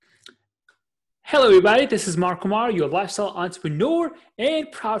Hello, everybody. This is Mark Kumar, your lifestyle entrepreneur and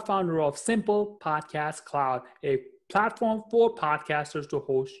proud founder of Simple Podcast Cloud, a platform for podcasters to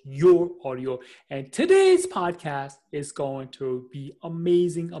host your audio. And today's podcast is going to be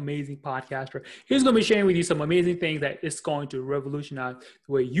amazing, amazing podcaster. He's going to be sharing with you some amazing things that is going to revolutionize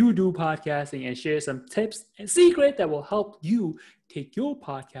the way you do podcasting and share some tips and secrets that will help you take your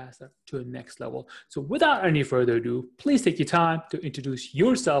podcast to the next level. So without any further ado, please take your time to introduce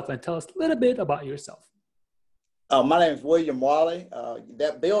yourself and tell us a little bit about yourself. My name is William Wiley.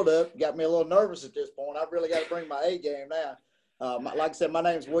 That build-up got me a little nervous at this point. I've really got to bring my A game now. Like I said, my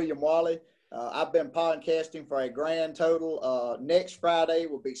name is William Wiley. I've been podcasting for a grand total. Next Friday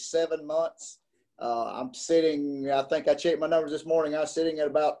will be 7 months. I'm sitting, I think I checked my numbers this morning. I was sitting at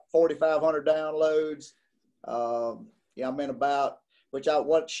about 4,500 downloads. I'm in about,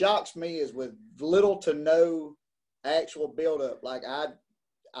 what shocks me is with little to no actual build-up. Like I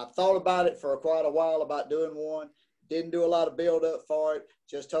thought about it for quite a while about doing one. Didn't do a lot of build-up for it.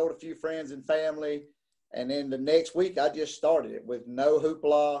 Just told a few friends and family. And then the next week, I just started it with no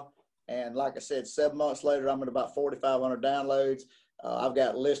hoopla. And like I said, 7 months later, I'm at about 4,500 downloads. I've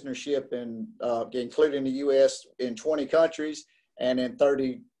got listenership including the U.S. in 20 countries and in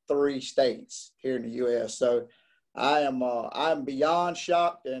 33 states here in the U.S. So I'm beyond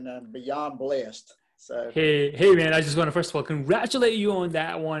shocked and I'm beyond blessed. So Hey man, I just want to first of all congratulate you on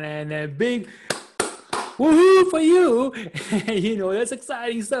that one and a big woohoo for you. That's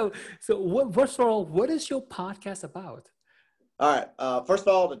exciting. So first of all, what is your podcast about? All right. First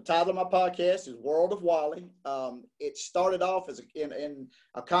of all, the title of my podcast is World of Wiley. It started off as in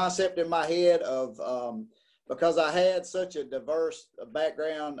a concept in my head of because I had such a diverse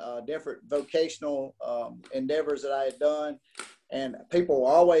background, different vocational endeavors that I had done. And people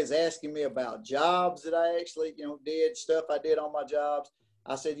were always asking me about jobs that I actually, did, stuff I did on my jobs.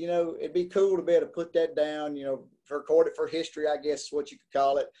 I said, it'd be cool to be able to put that down, record it for history, I guess is what you could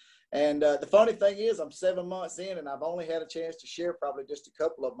call it. And the funny thing is I'm 7 months in and I've only had a chance to share probably just a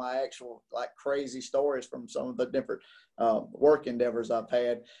couple of my actual crazy stories from some of the different work endeavors I've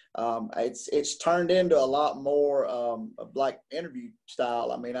had. It's turned into a lot more interview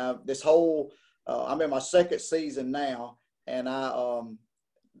style. I mean, I'm in my second season now and I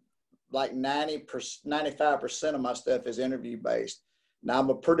 95% of my stuff is interview based. Now,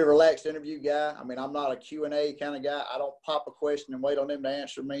 I'm a pretty relaxed interview guy. I mean, I'm not a Q&A kind of guy. I don't pop a question and wait on them to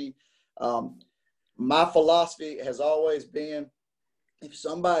answer me. My philosophy has always been, if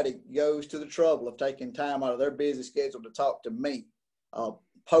somebody goes to the trouble of taking time out of their busy schedule to talk to me,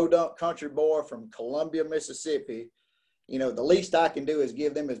 podunk country boy from Columbia, Mississippi, the least I can do is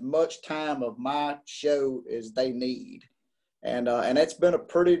give them as much time of my show as they need. And that's been a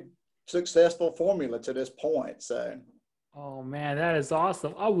pretty successful formula to this point. So. Oh man, that is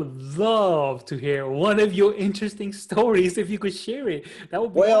awesome. I would love to hear one of your interesting stories if you could share it. That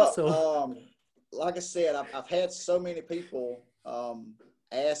would be awesome. Like I said, I've had so many people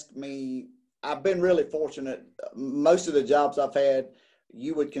ask me. I've been really fortunate. Most of the jobs I've had,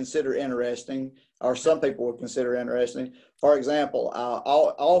 you would consider interesting, or some people would consider interesting. For example,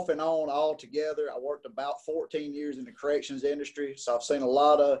 off and on, all together, I worked about 14 years in the corrections industry. So I've seen a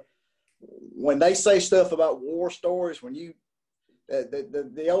lot of, when they say stuff about war stories, the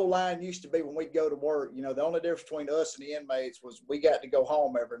old line used to be when we go to work, the only difference between us and the inmates was we got to go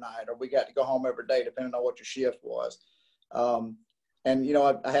home every night or we got to go home every day, depending on what your shift was. I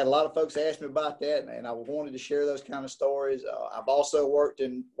had a lot of folks ask me about that and I wanted to share those kind of stories. I've also worked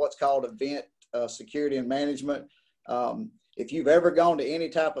in what's called event security and management. If you've ever gone to any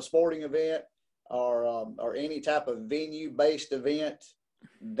type of sporting event or any type of venue-based event,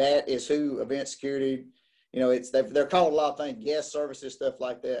 that is who event security, they're called a lot of things, guest services, stuff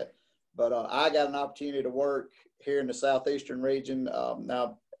like that. But I got an opportunity to work here in the southeastern region.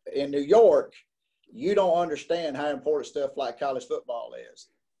 Now in New York, you don't understand how important stuff like college football is.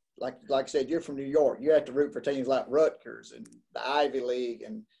 Like I said, you're from New York. You have to root for teams like Rutgers and the Ivy League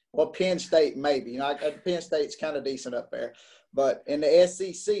and Penn State maybe. Penn State's kind of decent up there. But in the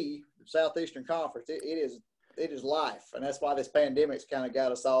SEC, Southeastern Conference, it is life. And that's why this pandemic's kind of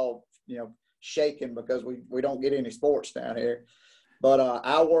got us all, shaken because we don't get any sports down here. But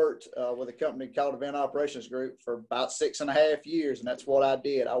I worked with a company called Event Operations Group for about 6.5 years. And that's what I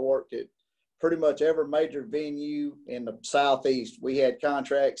did. I worked at pretty much every major venue in the Southeast. We had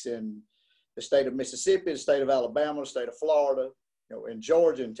contracts in the state of Mississippi, the state of Alabama, the state of Florida, in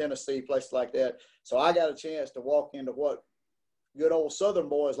Georgia and Tennessee, places like that. So I got a chance to walk into what good old Southern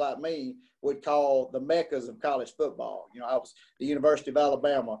boys like me would call the meccas of college football. I was the University of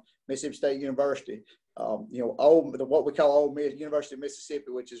Alabama, Mississippi State University, what we call Ole Miss, University of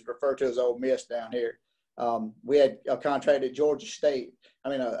Mississippi, which is referred to as Ole Miss down here. We had a contract at Georgia State.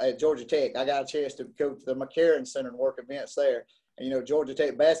 At Georgia Tech. I got a chance to go to the McCarran Center and work events there. And, Georgia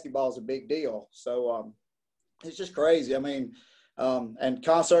Tech basketball is a big deal. So it's just crazy. And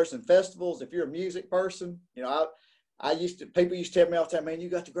concerts and festivals, if you're a music person, people used to tell me all the time, man, you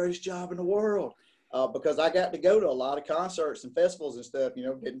got the greatest job in the world. Because I got to go to a lot of concerts and festivals and stuff,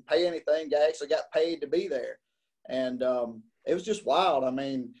 didn't pay anything. I actually got paid to be there. And it was just wild.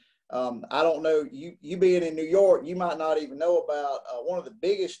 I don't know, you being in New York, you might not even know about one of the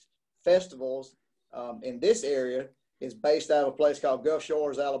biggest festivals in this area is based out of a place called Gulf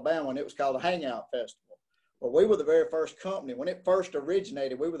Shores, Alabama, and it was called the Hangout Festival. Well, we were the very first company. When it first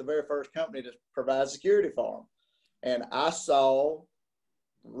originated, we were the very first company to provide security for them. And I saw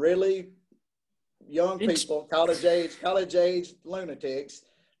really young people, college age lunatics,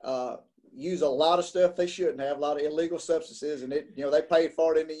 use a lot of stuff they shouldn't have, a lot of illegal substances, and they paid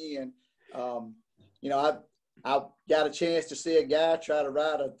for it in the end. I got a chance to see a guy try to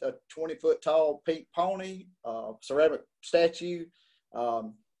ride a 20-foot tall pink pony, ceramic statue.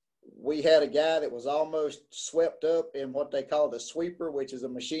 We had a guy that was almost swept up in what they call the sweeper, which is a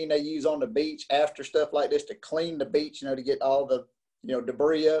machine they use on the beach after stuff like this to clean the beach, to get all the,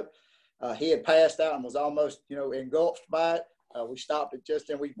 debris up. He had passed out and was almost, engulfed by it. We stopped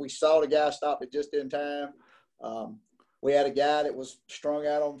it we saw the guy stop it just in time. We had a guy that was strung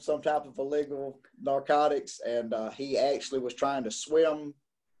out on some type of illegal narcotics, and he actually was trying to swim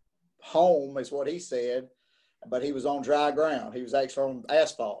home, is what he said, but he was on dry ground. He was actually on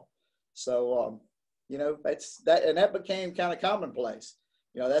asphalt. So, that's that, and that became kind of commonplace.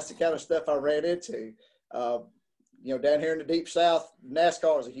 That's the kind of stuff I ran into. Down here in the Deep South,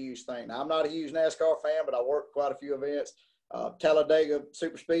 NASCAR is a huge thing. Now, I'm not a huge NASCAR fan, but I worked quite a few events. Talladega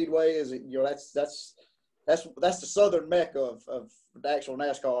Super Speedway is, that's the southern mecca of the actual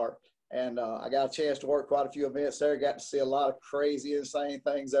NASCAR. And I got a chance to work quite a few events there. Got to see a lot of crazy, insane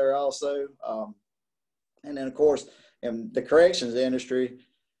things there also. And then, of course, in the corrections industry,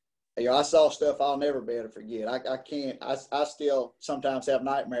 I saw stuff I'll never be able to forget. I still sometimes have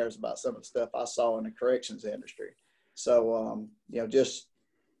nightmares about some of the stuff I saw in the corrections industry. So, just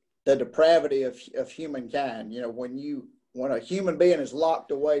the depravity of humankind. When a human being is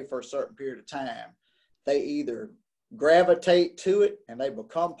locked away for a certain period of time, they either gravitate to it and they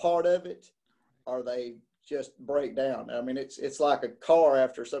become part of it, or they just break down. It's like a car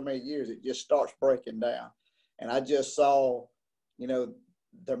after so many years, it just starts breaking down. And I just saw,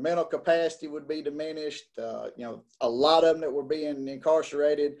 their mental capacity would be diminished. A lot of them that were being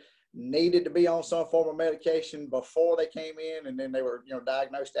incarcerated needed to be on some form of medication before they came in, and then they were,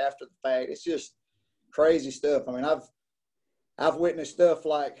 diagnosed after the fact. It's just crazy stuff. I've witnessed stuff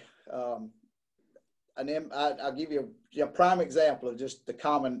like, I'll give you a prime example of just the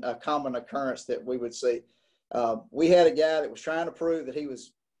common occurrence that we would see. We had a guy that was trying to prove that he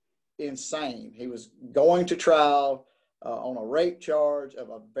was insane. He was going to trial on a rape charge of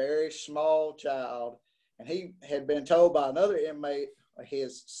a very small child, and he had been told by another inmate,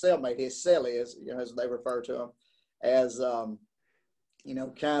 his cellmate, his cellies, as they refer to him, as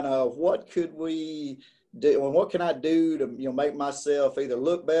kind of, what could we do, and what can I do to make myself either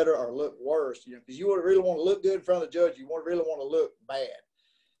look better or look worse? Because you really want to look good in front of the judge, you really want to look bad.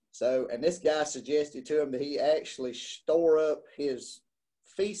 So, and this guy suggested to him that he actually store up his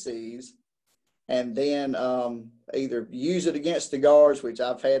feces and then either use it against the guards, which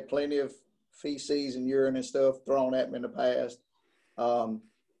I've had plenty of feces and urine and stuff thrown at me in the past.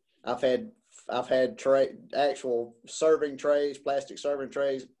 I've had actual serving trays, plastic serving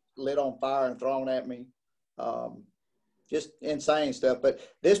trays, lit on fire and thrown at me. Just insane stuff. But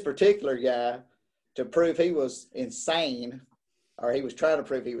this particular guy, to prove he was insane, or he was trying to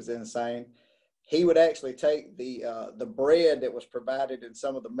prove he was insane, he would actually take the bread that was provided in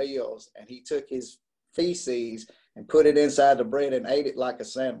some of the meals, and he took his feces and put it inside the bread and ate it like a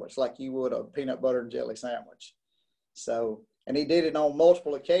sandwich, like you would a peanut butter and jelly sandwich. So, and he did it on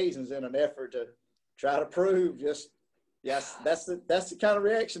multiple occasions in an effort to try to prove just, yes, that's the kind of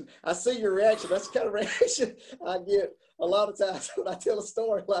reaction. I see your reaction. That's the kind of reaction I get a lot of times when I tell a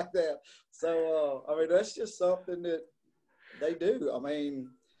story like that. So, that's just something that they do.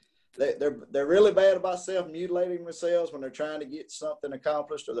 They're really bad about self-mutilating themselves when they're trying to get something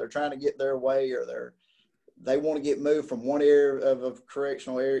accomplished, or they're trying to get their way, or they want to get moved from one area of a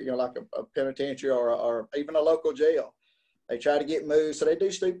correctional area, like a penitentiary or even a local jail. They try to get moved, so they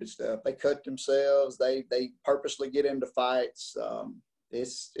do stupid stuff. They cut themselves. They purposely get into fights.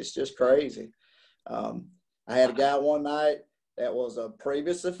 It's just crazy. I had a guy one night that was a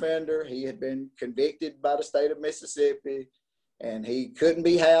previous offender. He had been convicted by the state of Mississippi, and he couldn't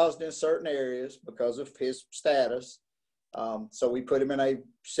be housed in certain areas because of his status. So we put him in a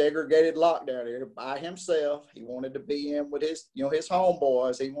segregated lockdown area by himself. He wanted to be in with his, his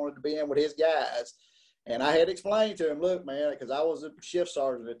homeboys. He wanted to be in with his guys. And I had explained to him, look, man, because I was a shift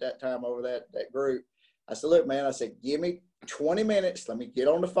sergeant at that time over that group. I said, look, man, I said, give me 20 minutes. Let me get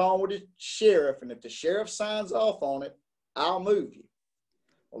on the phone with the sheriff. And if the sheriff signs off on it, I'll move you.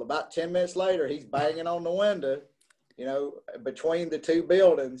 Well, about 10 minutes later, he's banging on the window, between the two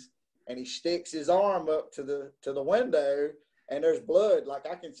buildings. And he sticks his arm up to the window, and there's blood. Like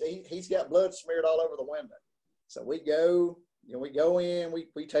I can see, he's got blood smeared all over the window. So we go in,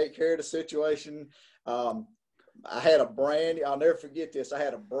 we take care of the situation. I had I'll never forget this. I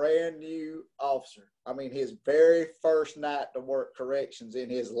had a brand new officer. I mean, his very first night to work corrections in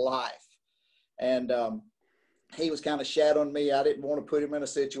his life. And he was kind of shadowing me. I didn't want to put him in a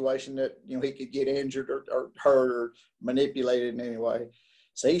situation that, he could get injured or hurt or manipulated in any way.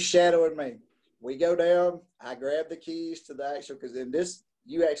 So he's shadowing me. We go down. I grab the keys to the actual, because in this,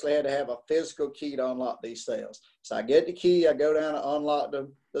 you actually had to have a physical key to unlock these cells. So I get the key. I go down and unlock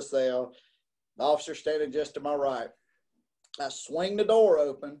the cell. The officer standing just to my right. I swing the door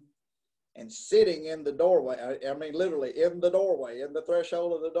open, and sitting in the doorway, I mean, literally in the doorway, in the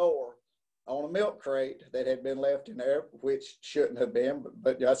threshold of the door, on a milk crate that had been left in there, which shouldn't have been,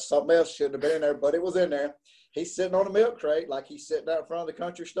 but something else shouldn't have been in there, but it was in there. He's sitting on a milk crate like he's sitting out in front of the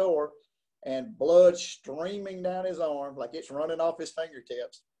country store, and blood streaming down his arm like it's running off his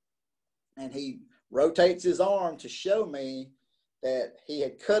fingertips. And he rotates his arm to show me that he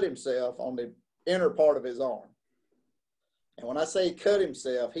had cut himself on the inner part of his arm. And when I say he cut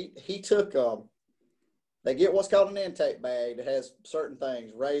himself, he took they get what's called an intake bag that has certain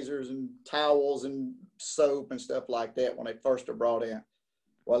things, razors and towels and soap and stuff like that when they first are brought in.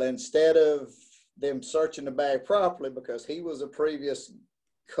 Well, instead of them searching the bag properly, because he was a previous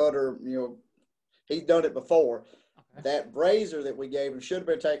cutter, he'd done it before. Okay. That razor that we gave him should have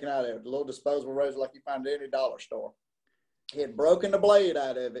been taken out of it, a little disposable razor like you find at any dollar store. He had broken the blade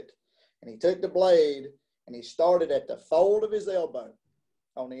out of it, and he took the blade and he started at the fold of his elbow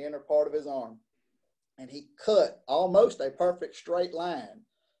on the inner part of his arm. And he cut almost a perfect straight line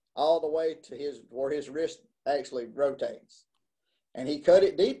all the way to where his wrist actually rotates. And he cut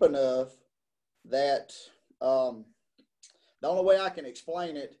it deep enough that the only way I can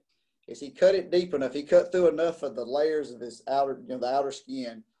explain it is he cut it deep enough. He cut through enough of the layers of his the outer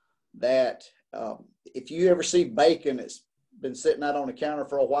skin that if you ever see bacon that's been sitting out on the counter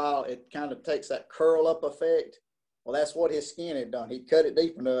for a while, it kind of takes that curl up effect. Well, that's what his skin had done. He cut it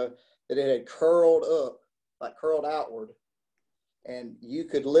deep enough that it had curled up, like curled outward. And you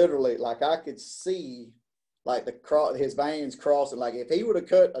could literally, like I could see like his veins crossing. Like if he would have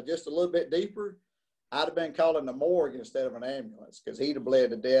cut just a little bit deeper, I'd have been calling the morgue instead of an ambulance, because he'd have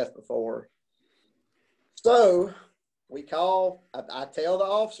bled to death before. So we call, I tell the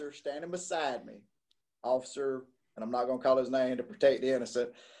officer standing beside me, officer, and I'm not going to call his name to protect the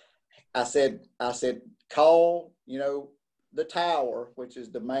innocent. I said, call, the tower, which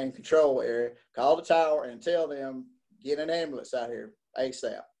is the main control area, call the tower and tell them, get an ambulance out here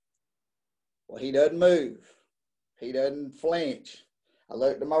ASAP. Well, he doesn't move. He doesn't flinch. I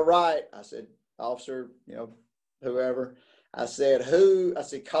looked to my right. I said, officer, whoever. I said, who? I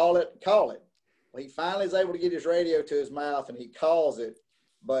said, call it. Well, he finally is able to get his radio to his mouth, and he calls it.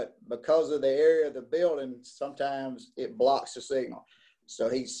 But because of the area of the building, sometimes it blocks the signal. So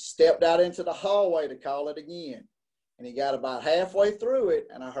he stepped out into the hallway to call it again. And he got about halfway through it,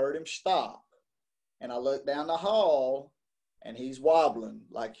 and I heard him stop. And I looked down the hall, and he's wobbling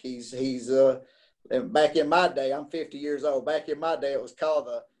like he's back in my day, I'm 50 years old. Back in my day, it was called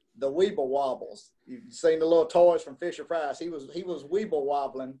the Weeble Wobbles. You've seen the little toys from Fisher Price. He was Weeble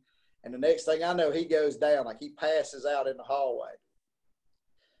wobbling, and the next thing I know, he goes down, like he passes out in the hallway.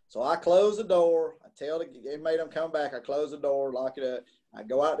 So I close the door. I tell the inmate I'm coming back. I close the door, lock it up. I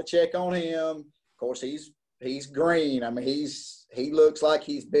go out to check on him. Of course, he's green. I mean, he looks like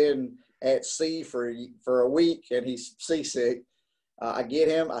he's been at sea for a week, and he's seasick. I get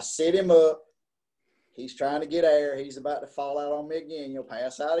him. I sit him up. He's trying to get air. He's about to fall out on me again. You'll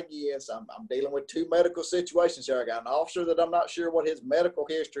pass out again. So I'm dealing with two medical situations here. I got an officer that I'm not sure what his medical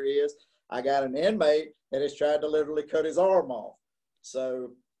history is. I got an inmate that has tried to literally cut his arm off.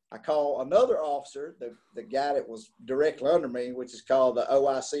 So I call another officer, the guy that was directly under me, which is called the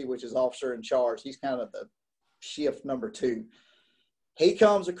OIC, which is officer in charge. He's kind of the shift number 2. He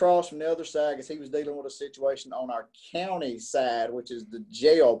comes across from the other side because he was dealing with a situation on our county side, which is the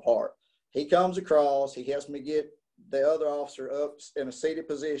jail part. He comes across, he helps me get the other officer up in a seated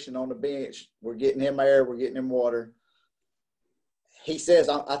position on the bench. We're getting him air. We're getting him water. He says,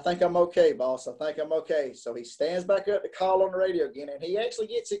 I think I'm okay, boss. I think I'm okay. So he stands back up to call on the radio again, and he actually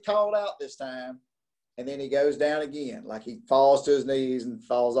gets it called out this time. And then he goes down again, like he falls to his knees and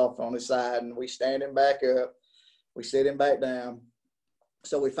falls off on his side, and we stand him back up. We sit him back down.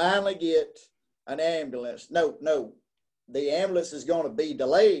 So we finally get an ambulance. No, the ambulance is going to be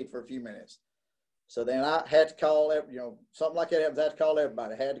delayed for a few minutes. So then I had to call, something like that happens. I had to call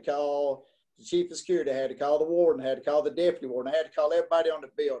everybody. I had to call the chief of security. I had to call the warden. I had to call the deputy warden. I had to call everybody on the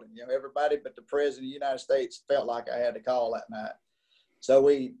building. Everybody but the president of the United States felt like I had to call that night. So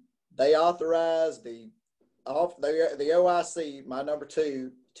they authorized the OIC, my number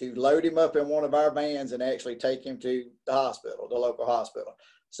 2, to load him up in one of our vans and actually take him to the hospital, the local hospital.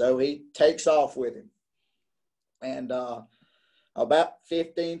 So he takes off with him. And about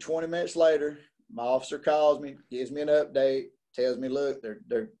 15, 20 minutes later, my officer calls me, gives me an update, tells me, look,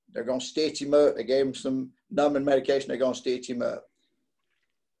 they're going to stitch him up. They gave him some numbing medication. They're going to stitch him up.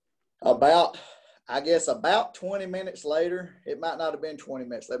 About 20 minutes later, it might not have been 20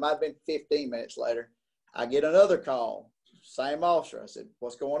 minutes. It might have been 15 minutes later. I get another call, same officer. I said,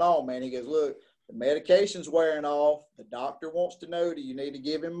 what's going on, man? He goes, look, the medication's wearing off. The doctor wants to know, do you need to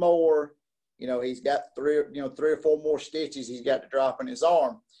give him more? He's got 3 or 4 more stitches he's got to drop in his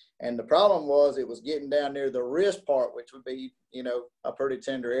arm. And the problem was it was getting down near the wrist part, which would be, a pretty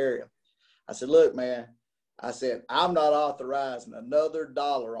tender area. I said, look, man, I said, I'm not authorizing another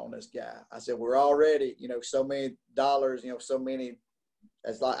dollar on this guy. I said, we're already, so many dollars, so many.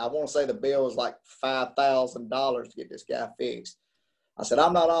 It's like, I want to say the bill is like $5,000 to get this guy fixed. I said,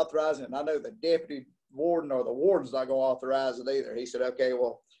 I'm not authorizing it. And I know the deputy warden or the warden's not going to authorize it either. He said, okay,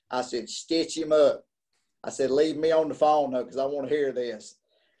 well, I said, stitch him up. I said, leave me on the phone though, because I want to hear this.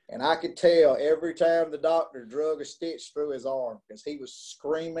 And I could tell every time the doctor drug a stitch through his arm because he was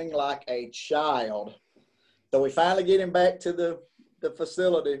screaming like a child. So we finally get him back to the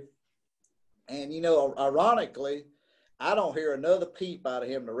facility. And, ironically, I don't hear another peep out of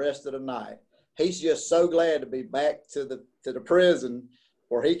him the rest of the night. He's just so glad to be back to the prison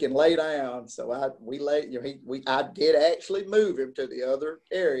where he can lay down. So I did actually move him to the other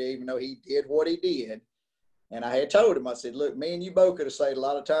area, even though he did what he did. And I had told him, I said, look, me and you both could have saved a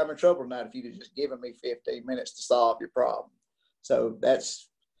lot of time and trouble tonight if you'd have just given me 15 minutes to solve your problem. So that's,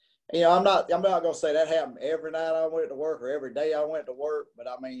 I'm not going to say that happened every night I went to work or every day I went to work, but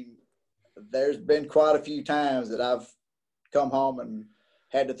I mean, there's been quite a few times that I've come home and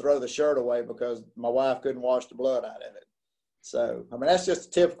had to throw the shirt away because my wife couldn't wash the blood out of it. So, I mean, that's just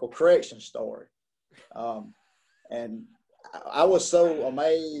a typical correction story. And I was so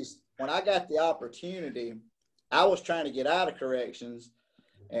amazed when I got the opportunity. I was trying to get out of corrections.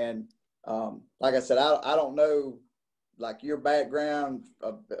 And like I said, I don't know, like your background.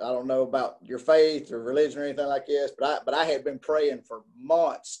 I don't know about your faith or religion or anything like this, but I had been praying for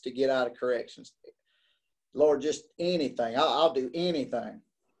months to get out of corrections. Lord, just anything. I'll do anything.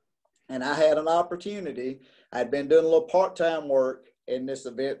 And I had an opportunity. I'd been doing a little part-time work in this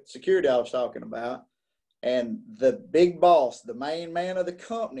event security I was talking about. And the big boss, the main man of the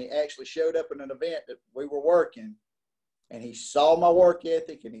company, actually showed up in an event that we were working. And he saw my work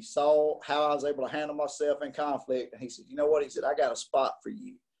ethic and he saw how I was able to handle myself in conflict. And he said, you know what? He said, I got a spot for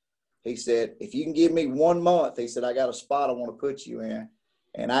you. He said, if you can give me 1 month, he said, I got a spot I want to put you in.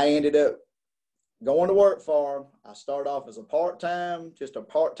 And I ended up going to work for him. I started off as a part-time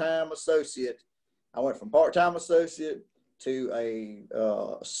associate. I went from part-time associate to a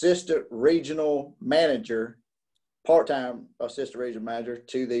assistant regional manager, part-time assistant regional manager,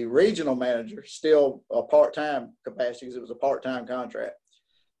 to the regional manager, still a part-time capacity because it was a part-time contract,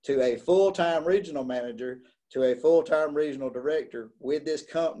 to a full-time regional manager, to a full-time regional director with this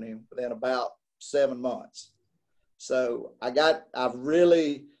company within about 7 months. So I've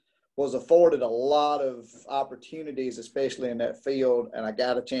really was afforded a lot of opportunities, especially in that field. And I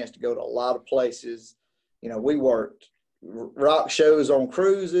got a chance to go to a lot of places. We worked rock shows on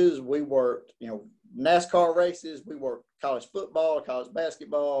cruises. We worked, NASCAR races. We worked college football, college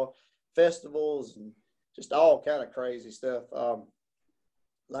basketball, festivals, and just all kind of crazy stuff.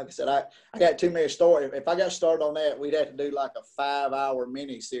 Like I said, I got too many stories. If I got started on that, we'd have to do like a 5-hour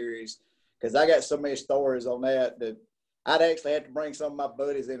mini series because I got so many stories on that I'd actually have to bring some of my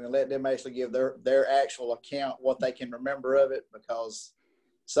buddies in and let them actually give their actual account, what they can remember of it, because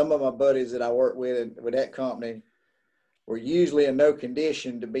some of my buddies that I work with that company were usually in no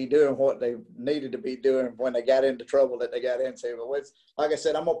condition to be doing what they needed to be doing when they got into trouble that they got into. But like I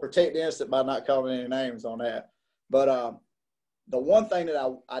said, I'm going to protect the innocent by not calling any names on that. But the one thing that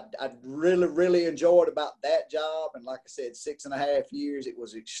I really, really enjoyed about that job, and like I said, 6.5 years, it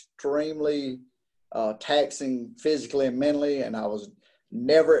was extremely taxing physically and mentally, and I was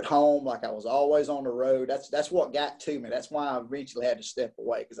never at home. Like, I was always on the road. That's what got to me. That's why I eventually had to step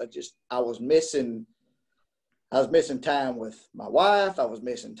away, because I was missing time with my wife. I was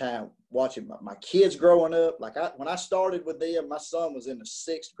missing time watching my kids growing up. Like, when I started with them, my son was in the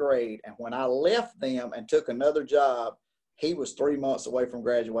 6th grade. And when I left them and took another job, he was 3 months away from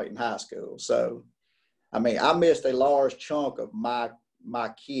graduating high school. So, I mean, I missed a large chunk of my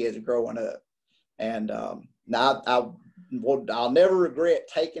kids growing up. And now I'll never regret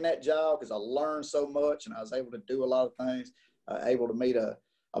taking that job, because I learned so much and I was able to do a lot of things, able to meet a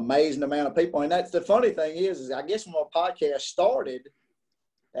amazing amount of people. And that's the funny thing is I guess when my podcast started,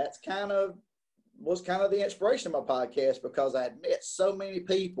 was kind of the inspiration of my podcast, because I had met so many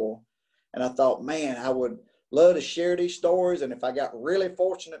people, and I thought, man, I would love to share these stories. And if I got really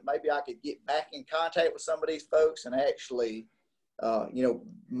fortunate, maybe I could get back in contact with some of these folks and actually,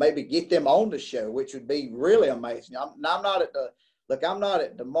 maybe get them on the show, which would be really amazing. I'm not at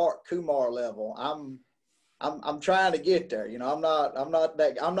the Mark Kumar level. I'm trying to get there. I'm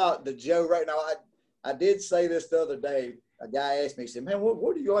not the Joe right now. I did say this the other day. A guy asked me, he said, man,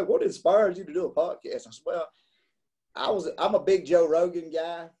 what do you like? What inspires you to do a podcast? I said, well, I'm a big Joe Rogan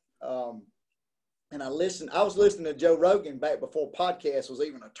guy. And I was listening to Joe Rogan back before podcast was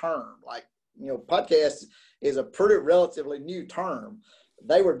even a term. Like, podcast is a pretty relatively new term.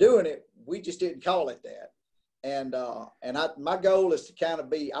 They were doing it. We just didn't call it that. And my goal is to kind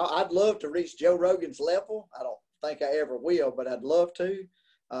of I'd love to reach Joe Rogan's level. I don't think I ever will, but I'd love to.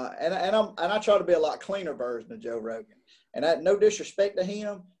 And I try to be a lot cleaner version of Joe Rogan. And no disrespect to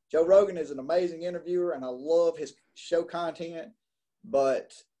him, Joe Rogan is an amazing interviewer, and I love his show content.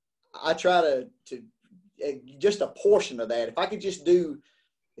 But I try to just a portion of that. If I could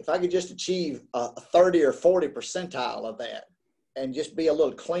just achieve a 30 or 40 percentile of that, and just be a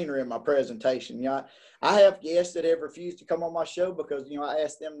little cleaner in my presentation. I have guests that have refused to come on my show because, I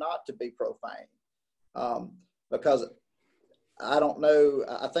asked them not to be profane. Because I don't know,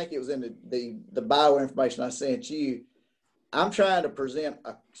 I think it was in the bio information I sent you. I'm trying to present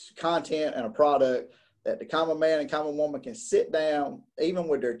a content and a product that the common man and common woman can sit down, even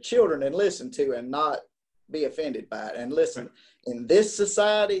with their children, and listen to, and not be offended by it. And listen, in this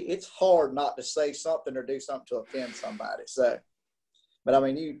society, it's hard not to say something or do something to offend somebody. So, but I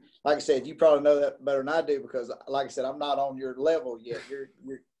mean, like I said, you probably know that better than I do, because, like I said, I'm not on your level yet. You're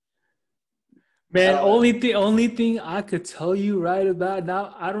Man, only thing I could tell you right about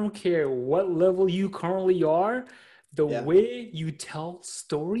now, I don't care what level you currently are, the way you tell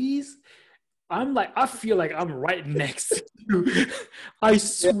stories, I feel like I'm right next to you. I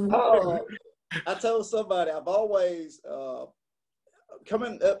swear. I told somebody, I've always,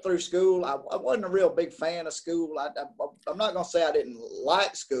 coming up through school, I wasn't a real big fan of school. I'm not going to say I didn't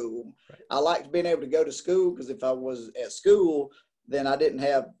like school. Right. I liked being able to go to school, because if I was at school, then I didn't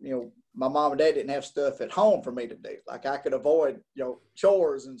have, my mom and dad didn't have stuff at home for me to do. Like, I could avoid,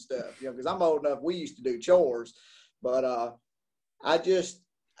 chores and stuff, because I'm old enough, we used to do chores. But I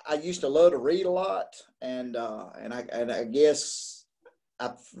used to love to read a lot. And I guess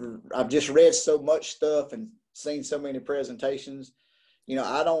I've just read so much stuff and seen so many presentations.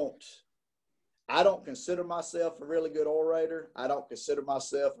 I don't consider myself a really good orator. I don't consider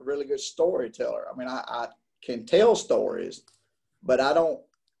myself a really good storyteller. I mean, I can tell stories, but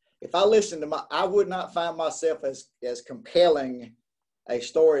if I listen to I would not find myself as compelling a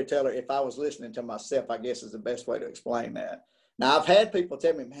storyteller if I was listening to myself, I guess is the best way to explain that. Now, I've had people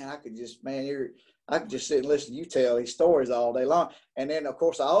tell me, man, I could just sit and listen to you tell these stories all day long. And then, of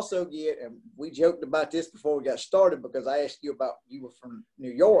course, I also get, and we joked about this before we got started, because I asked you were from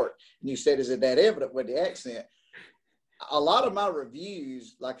New York, and you said, is it that evident with the accent? A lot of my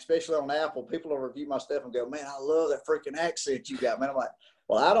reviews, like especially on Apple, people will review my stuff and go, man, I love that freaking accent you got, man. I'm like,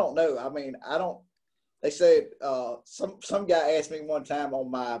 well, I don't know. I mean, they said, some guy asked me one time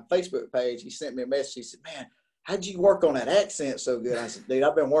on my Facebook page, he sent me a message. He said, man, how'd you work on that accent so good? I said, dude,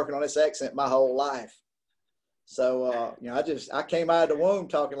 I've been working on this accent my whole life. So, I came out of the womb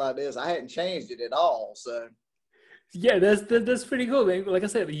talking like this. I hadn't changed it at all. So, yeah, that's pretty cool, man. Like I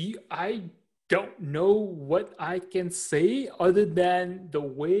said, I don't know what I can say other than the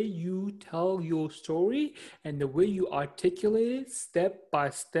way you tell your story and the way you articulate it step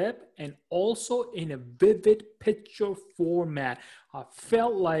by step, and also in a vivid picture format. I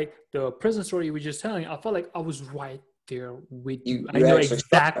felt like the present story you were just telling, I felt like I was right there with you. I know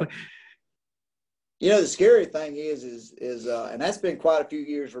exactly. The scary thing is, and that's been quite a few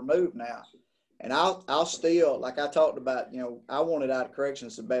years removed now. And I'll still, like I talked about, I wanted out of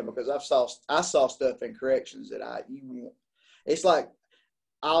corrections so bad because I saw stuff in corrections that it's like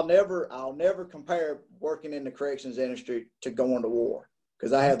I'll never compare working in the corrections industry to going to war,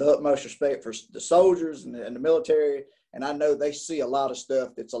 because I have the utmost respect for the soldiers and the military, and I know they see a lot of stuff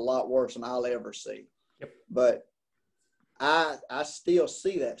that's a lot worse than I'll ever see. Yep. But I still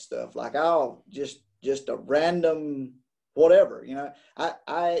see that stuff. Like I'll just a random whatever,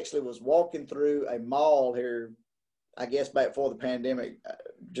 I actually was walking through a mall here, I guess back before the pandemic,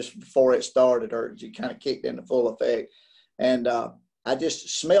 just before it started, or it kind of kicked into full effect. And I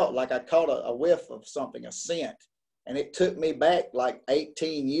just smelled like I caught a whiff of something, a scent. And it took me back like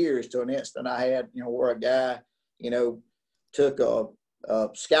 18 years to an instant I had, where a guy, took a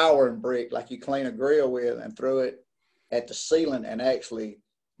scouring brick like you clean a grill with and threw it at the ceiling and actually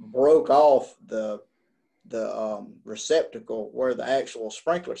broke off the receptacle where the actual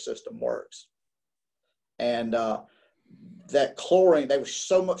sprinkler system works. And that chlorine, there was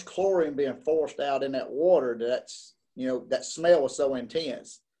so much chlorine being forced out in that water that smell was so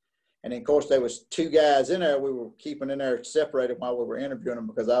intense. And then, of course, there was two guys in there we were keeping in there separated while we were interviewing them,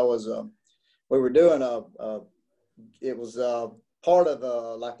 because we were doing it was part of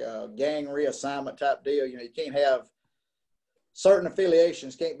like a gang reassignment type deal. You can't have certain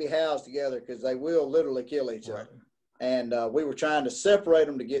affiliations can't be housed together because they will literally kill each other. And we were trying to separate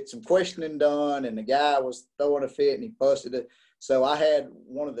them to get some questioning done, and the guy was throwing a fit and he busted it. So I had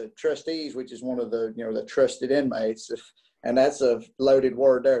one of the trustees, which is one of the, the trusted inmates, and that's a loaded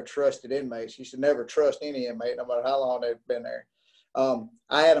word there, trusted inmates. You should never trust any inmate, no matter how long they've been there.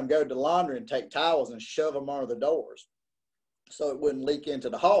 I had them go to laundry and take towels and shove them under the doors so it wouldn't leak into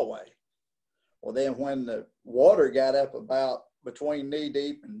the hallway. Well, then when the water got up about between knee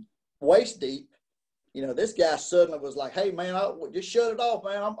deep and waist deep, this guy suddenly was like, "Hey, man, just shut it off,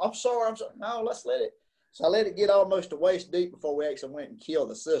 man. I'm sorry. I'm sorry. No, let's let it." So I let it get almost to waist deep before we actually went and killed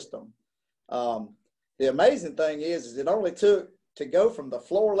the system. The amazing thing is it only took to go from the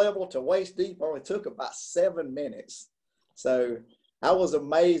floor level to waist deep only took about 7 minutes. So I was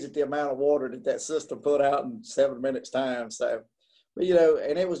amazed at the amount of water that system put out in 7 minutes time. So, but,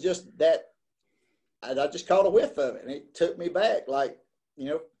 and it was just that I just caught a whiff of it, and it took me back like,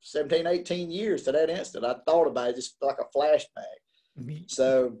 17, 18 years to that instant. I thought about it just like a flashback.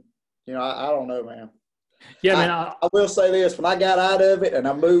 So, I don't know, man. Yeah, man. I will say this: when I got out of it and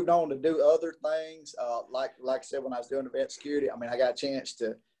I moved on to do other things, like I said, when I was doing event security, I got a chance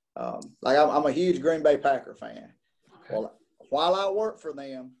to, I'm a huge Green Bay Packer fan. Okay. Well, while I worked for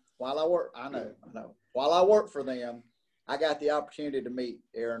them, I got the opportunity to meet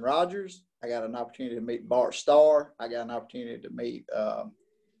Aaron Rodgers. I got an opportunity to meet Bart Starr. I got an opportunity to meet,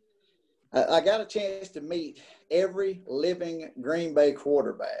 I got a chance to meet every living Green Bay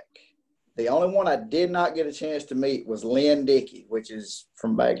quarterback. The only one I did not get a chance to meet was Lynn Dickey, which is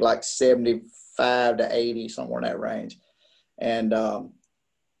from back like 75 to 80, somewhere in that range. And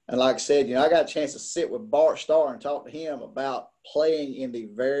like I said, I got a chance to sit with Bart Starr and talk to him about playing in the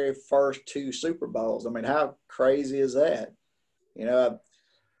very first 2 Super Bowls. How crazy is that?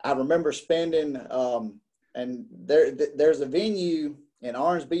 I remember spending, and there's a venue in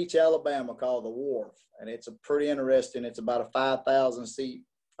Orange Beach, Alabama called the Wharf, and it's it's about a 5,000 seat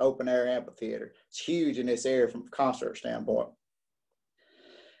open air amphitheater. It's huge in this area from a concert standpoint.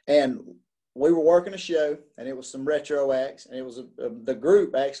 And we were working a show, and it was some retro acts, and it was the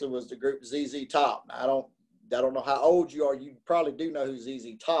group actually was the group ZZ Top. Now, I don't know how old you are. You probably do know who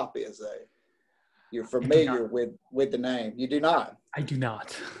ZZ Top is, though. You're familiar with the name. You do not. I do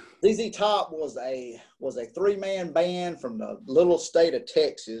not. ZZ Top was a 3-man band from the little state of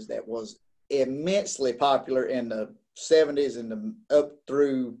Texas that was immensely popular in the 70s and up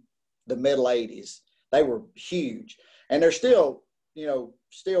through the middle 80s. They were huge, and they're still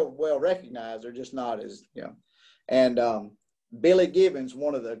well recognized. They're just not as And Billy Gibbons, is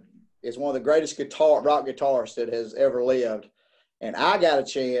one of the greatest rock guitarists that has ever lived. And I got a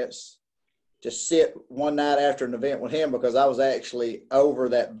chance to sit one night after an event with him because I was actually over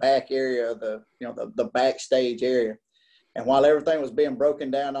that back area of the backstage area. And while everything was being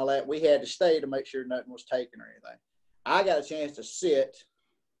broken down and all that, we had to stay to make sure nothing was taken or anything. I got a chance to sit,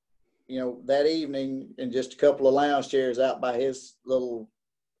 that evening in just a couple of lounge chairs out by his little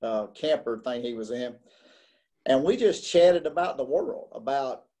camper thing he was in. And we just chatted about the world,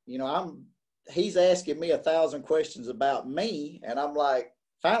 about, he's asking me 1,000 questions about me. And I'm like,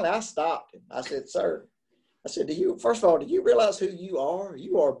 finally, I stopped him. I said, "Sir," I said, first of all, do you realize who you are?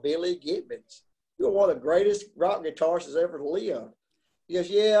 You are Billy Gibbons. You're one of the greatest rock guitarists that's ever lived. He goes,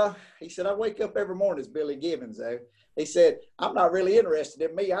 "Yeah." He said, "I wake up every morning as Billy Gibbons, though." he said, I'm not really interested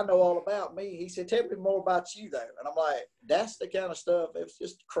in me. I know all about me. He said, tell me more about you, though. And I'm like, that's the kind of stuff. It's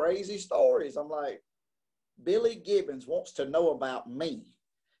just crazy stories. I'm like, Billy Gibbons wants to know about me.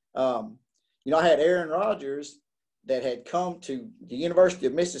 I had Aaron Rodgers that had come to the University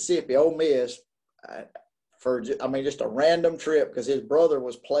of Mississippi, Ole Miss, for just a random trip because his brother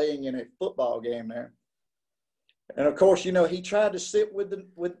was playing in a football game there. And of course, he tried to sit with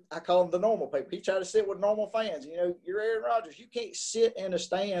I call them the normal people. He tried to sit with normal fans. You're Aaron Rodgers. You can't sit in the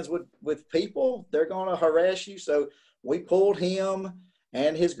stands with people. They're going to harass you. So we pulled him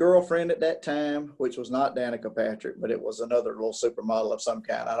and his girlfriend at that time, which was not Danica Patrick, but it was another little supermodel of some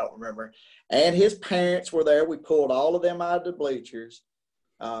kind. I don't remember. And his parents were there. We pulled all of them out of the bleachers,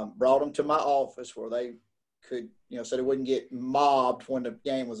 brought them to my office where they could, so they wouldn't get mobbed when the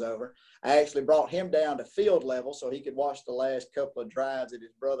game was over. I actually brought him down to field level so he could watch the last couple of drives that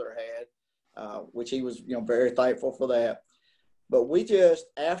his brother had, which he was, very thankful for that. But we just,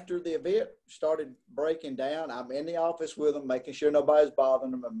 after the event started breaking down, I'm in the office with him, making sure nobody's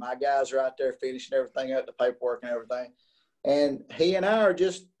bothering them. And my guys are out there finishing everything out, the paperwork and everything. And he and I are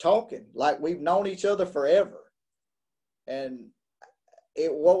just talking like we've known each other forever. And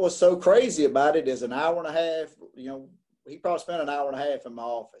what was so crazy about it is an hour and a half, he probably spent an hour and a half in my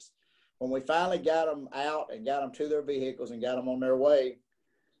office. When we finally got them out and got them to their vehicles and got them on their way,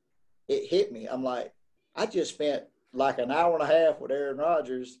 it hit me. I'm like, I just spent like an hour and a half with Aaron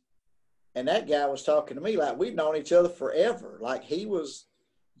Rodgers, and that guy was talking to me like we've known each other forever. Like he was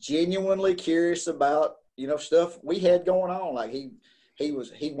genuinely curious about, stuff we had going on. Like he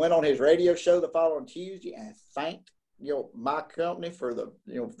went on his radio show the following Tuesday and thanked, my company for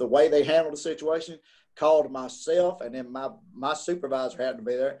the way they handled the situation, called myself, and then my supervisor had to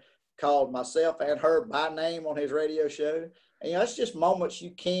be there, called myself and her by name on his radio show. And, it's just moments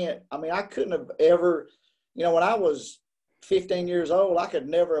you can't, I couldn't have ever, when I was 15 years old, I could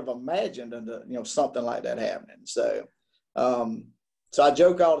never have imagined, something like that happening. So, so I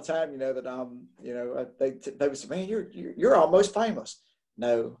joke all the time, that I'm, they would say, man, you're almost famous.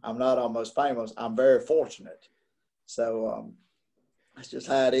 No, I'm not almost famous. I'm very fortunate. So, that's just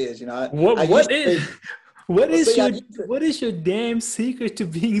how it is. What is your damn secret to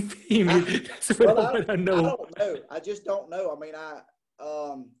being famous? That's what I want to know. I don't know. I just don't know.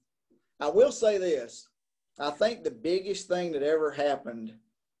 I will say this. I think the biggest thing that ever happened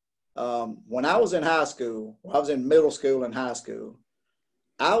when I was in high school, when I was in middle school and high school,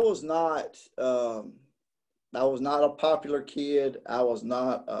 I was not a popular kid. I was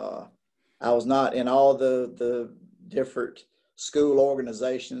not in all the different school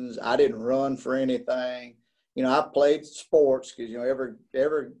organizations. I didn't run for anything. I played sports because,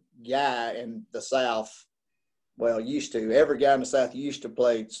 every guy in the South, used to. Every guy in the South used to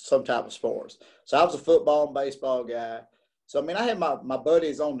play some type of sports. So I was a football and baseball guy. So, I had my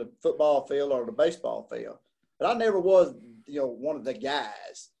buddies on the football field or the baseball field. But I never was, one of the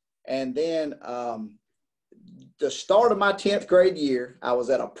guys. And then the start of my 10th grade year, I was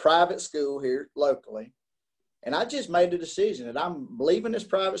at a private school here locally. And I just made the decision that I'm leaving this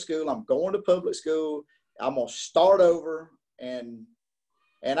private school. I'm going to public school. I'm going to start over. And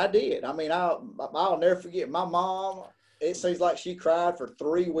I did. I'll never forget my mom. It seems like she cried for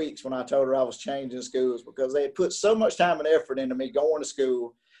 3 weeks when I told her I was changing schools because they had put so much time and effort into me going to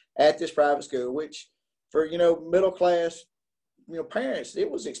school at this private school, which for, middle class, parents,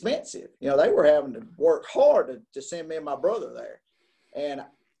 it was expensive. They were having to work hard to send me and my brother there. And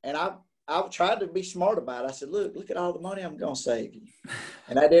I tried to be smart about it. I said, look at all the money I'm going to save you.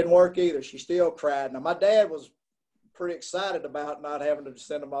 And that didn't work either. She still cried. Now, my dad was pretty excited about not having to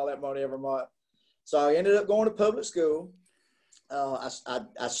send them all that money every month. So I ended up going to public school. I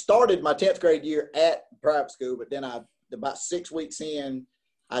started my 10th grade year at private school, but then about 6 weeks in,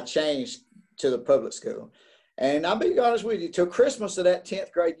 I changed to the public school. And I'll be honest with you, till Christmas of that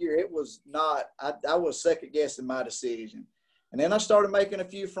 10th grade year, it was not, I was second guessing my decision. And then I started making a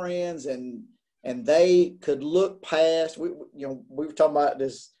few friends and they could look past, we were talking about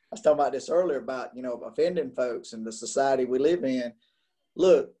this, I was talking about this earlier about, offending folks and the society we live in.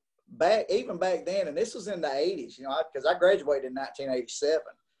 Look, even back then, and this was in the 80s, because I graduated in 1987.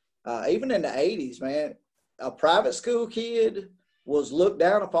 Even in the 80s, man, a private school kid was looked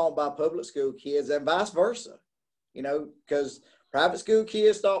down upon by public school kids and vice versa, because private school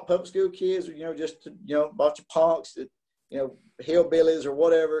kids thought public school kids were, just, a bunch of punks that, hillbillies or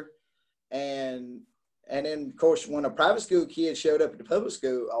whatever. And then, of course, when a private school kid showed up at the public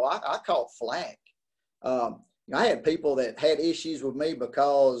school, I caught flack. I had people that had issues with me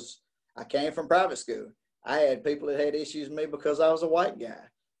because I came from private school. I had people that had issues with me because I was a white guy.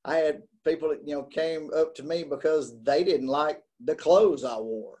 I had people that, came up to me because they didn't like the clothes I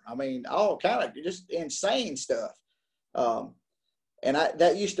wore. I mean, all kind of just insane stuff. And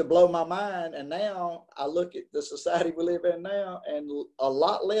that used to blow my mind. And now I look at the society we live in now, and a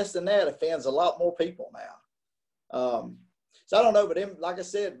lot less than that offends a lot more people now. So I don't know, but then, like I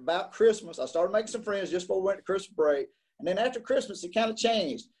said, about Christmas, I started making some friends just before we went to Christmas break. And then after Christmas, it kind of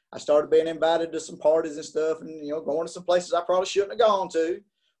changed. I started being invited to some parties and stuff, and, going to some places I probably shouldn't have gone to.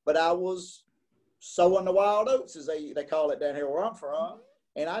 But I was sowing the wild oats, as they call it down here where I'm from.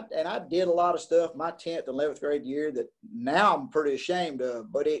 And I did a lot of stuff my 10th and 11th grade year that now I'm pretty ashamed of,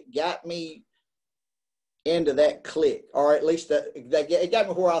 but it got me into that clique, or at least it got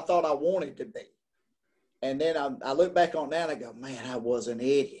me where I thought I wanted to be. And then I look back on that and I go, man, I was an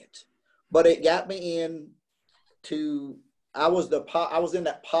idiot. But it got me I was in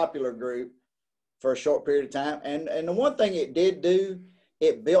that popular group for a short period of time. And the one thing it did do,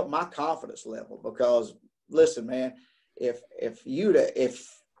 it built my confidence level, because listen, man, if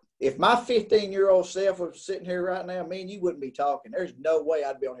my 15-year-old self was sitting here right now, me and you wouldn't be talking. There's no way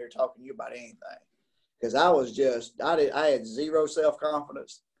I'd be on here talking to you about anything, because I had zero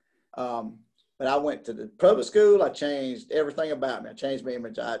self-confidence. But I went to the public school. I changed everything about me. I changed my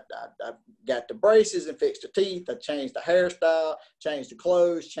image. I got the braces and fixed the teeth. I changed the hairstyle, changed the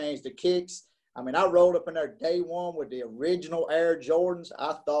clothes, changed the kicks. I mean, I rolled up in there day one with the original Air Jordans.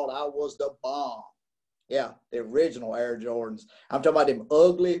 I thought I was the bomb. Yeah, the original Air Jordans. I'm talking about them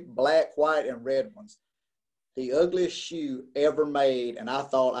ugly black, white, and red ones. The ugliest shoe ever made, and I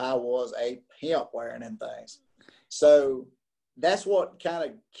thought I was a pimp wearing them things. So that's what kind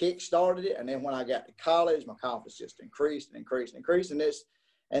of kick-started it. And then when I got to college, my confidence just increased and increased and increased.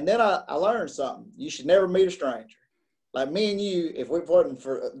 And then I learned something. You should never meet a stranger. Like me and you, if it wasn't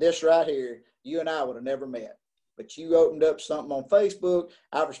for this right here, you and I would have never met. But you opened up something on Facebook,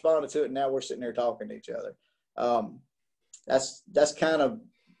 I've responded to it, and now we're sitting here talking to each other. That's kind of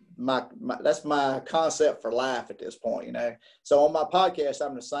that's my concept for life at this point, So on my podcast,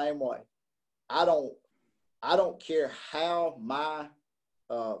 I'm the same way. I don't care how my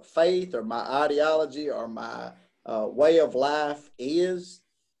faith or my ideology or my way of life is.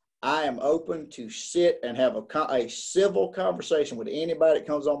 I am open to sit and have a civil conversation with anybody that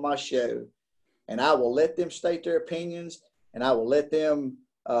comes on my show, and I will let them state their opinions, and I will let them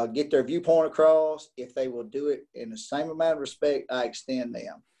get their viewpoint across if they will do it in the same amount of respect I extend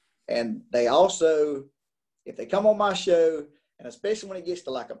them. And they also, if they come on my show, and especially when it gets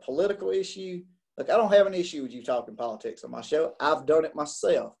to like a political issue, look, I don't have an issue with you talking politics on my show. I've done it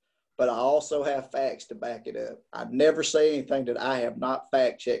myself, but I also have facts to back it up. I never say anything that I have not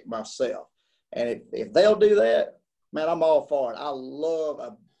fact checked myself. And if they'll do that, man, I'm all for it. I love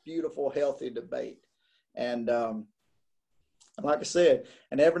a beautiful, healthy debate. And like I said,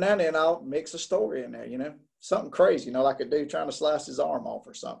 and every now and then I'll mix a story in there, something crazy, like a dude trying to slice his arm off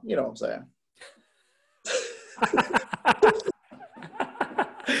or something. You know what I'm saying?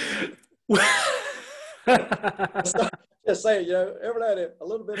 Just saying, every now and then, a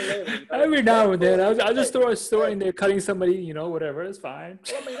little bit of levity. Every now and then, I'll just throw a story in there, cutting somebody, whatever, it's fine.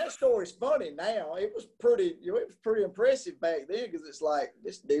 Well, I mean, that story's funny now. It was pretty impressive back then, because it's like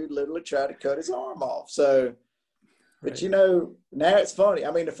this dude literally tried to cut his arm off. So, but right. Now it's funny. I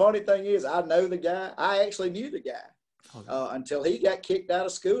mean, the funny thing is, I know the guy. I actually knew the guy until he got kicked out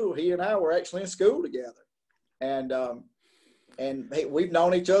of school. He and I were actually in school together, and we've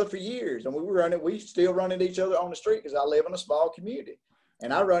known each other for years, and we still run into each other on the street, because I live in a small community,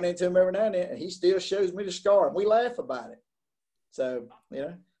 and I run into him every now and then, and he still shows me the scar, and we laugh about it. So,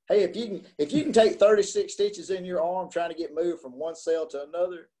 hey, if you can take 36 stitches in your arm trying to get moved from one cell to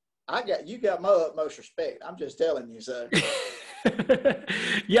another, you got my utmost respect. I'm just telling you, so.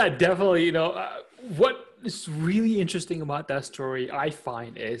 Yeah, definitely. What is really interesting about that story, I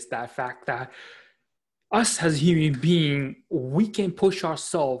find, is that fact that us as human beings, we can push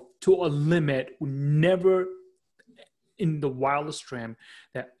ourselves to a limit never in the wildest dream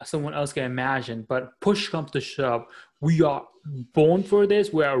that someone else can imagine. But push comes to shove, we are born for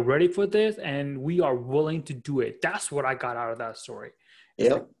this, we are ready for this, and we are willing to do it. That's what I got out of that story.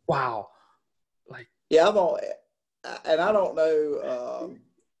 Yeah. Like, wow. Yeah, and I don't know.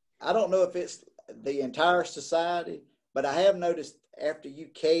 I don't know if it's the entire society, but I have noticed after you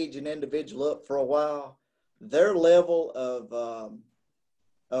cage an individual up for a while, their level of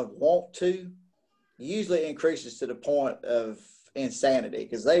want to usually increases to the point of insanity,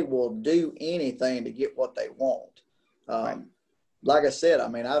 because they will do anything to get what they want. Right. Like I said, I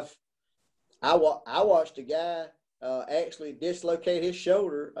mean, I watched a guy actually dislocate his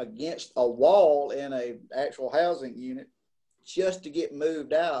shoulder against a wall in a actual housing unit, just to get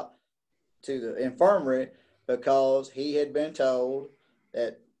moved out to the infirmary because he had been told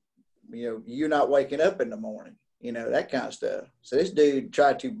that, you're not waking up in the morning, that kind of stuff. So this dude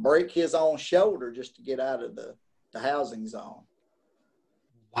tried to break his own shoulder just to get out of the housing zone.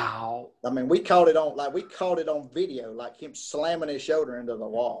 Wow. I mean, we caught it on video, like him slamming his shoulder into the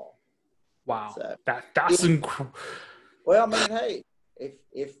wall. Wow. So, that's incredible. Well, I mean, hey,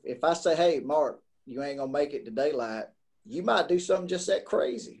 if I say, hey, Mark, you ain't gonna make it to daylight, you might do something just that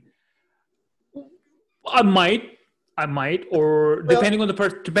crazy. I might, or depending on the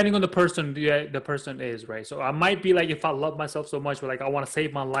person, the person is, right. So I might be like, if I love myself so much, but like I want to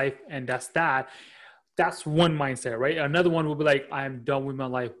save my life, and that's one mindset, right? Another one would be like, I'm done with my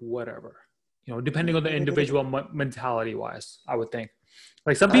life, whatever. Depending on the individual mentality wise, I would think.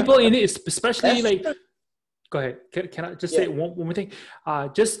 Like some people in it, especially like. Go ahead. Can I just say one more thing?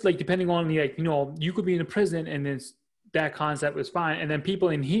 Just like depending on you could be in a prison and then that concept is fine. And then people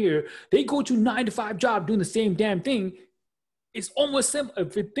in here, they go to 9-to-5 job doing the same damn thing. It's almost similar.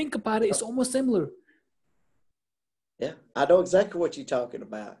 If you think about it, it's almost similar. Yeah, I know exactly what you're talking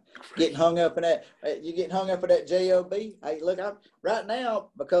about. Getting hung up in that, you getting hung up in that job. Hey, look, I'm right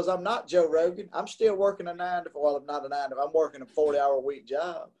now, because I'm not Joe Rogan. I'm still working I'm not a 9 to, I'm working a 40-hour-a-week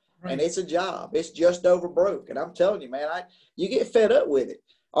job. Right. And it's a job. It's just over broke. And I'm telling you, man, you get fed up with it.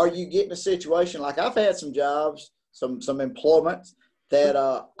 Or you get in a situation like I've had some jobs, some employment that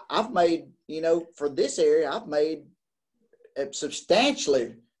I've made, for this area, I've made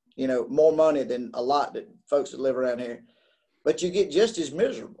substantially, more money than a lot that folks that live around here. But you get just as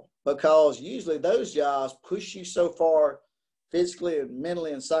miserable because usually those jobs push you so far physically and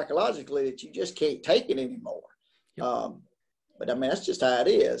mentally and psychologically that you just can't take it anymore. Yep. But I mean, that's just how it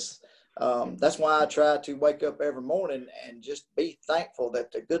is. That's why I try to wake up every morning and just be thankful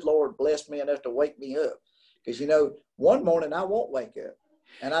that the good Lord blessed me enough to wake me up. Because, one morning I won't wake up.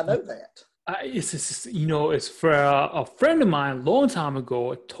 And I know that. It's for a friend of mine a long time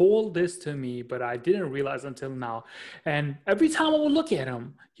ago told this to me, but I didn't realize until now. And every time I would look at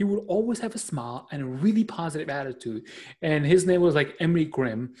him, he would always have a smile and a really positive attitude. And his name was like Emery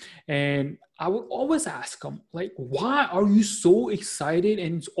Grimm. And I would always ask him, like, why are you so excited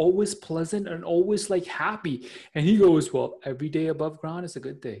and it's always pleasant and always like happy? And he goes, well, every day above ground is a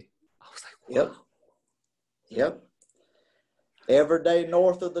good day. I was like, wow. Yep. Every day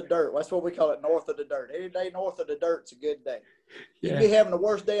north of the dirt. That's what we call it, north of the dirt. Every day north of the dirt's a good day. You'd be having the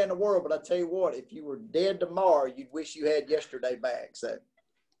worst day in the world, but I tell you what, if you were dead tomorrow, you'd wish you had yesterday back. So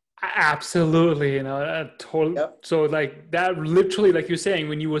absolutely, totally. Yep. So like that, literally, like you're saying,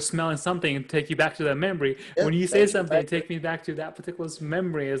 when you were smelling something and take you back to that memory. Yep. When you say something, take me back to that particular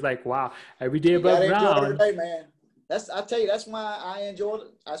memory. It's like, wow, every day above ground. Every day, man. I tell you, that's why I enjoy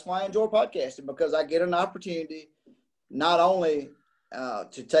podcasting, because I get an opportunity not only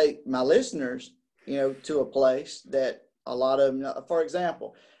to take my listeners, to a place that a lot of them, for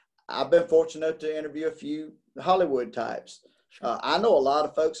example, I've been fortunate enough to interview a few Hollywood types. Sure. I know a lot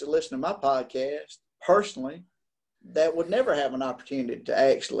of folks that listen to my podcast personally that would never have an opportunity to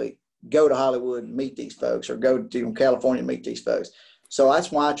actually go to Hollywood and meet these folks, or go to California and meet these folks. So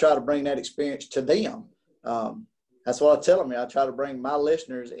that's why I try to bring that experience to them. That's what I tell them. I try to bring my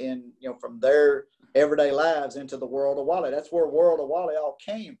listeners in, from their everyday lives into the world of Wally. That's where World of Wally all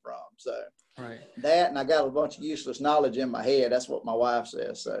came from. So right. That, and I got a bunch of useless knowledge in my head. That's what my wife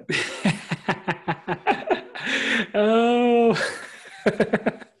says. So.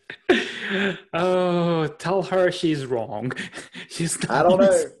 Oh, tell her she's wrong. I don't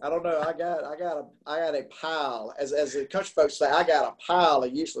know. I got a pile, as the country folks say, I got a pile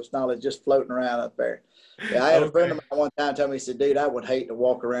of useless knowledge just floating around up there. Yeah, I had a friend of mine one time tell me, he said, dude, I would hate to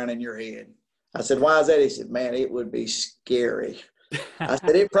walk around in your head. I said, why is that? He said, man, it would be scary. I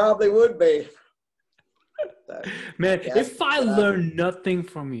said, it probably would be. So, man, if I learn nothing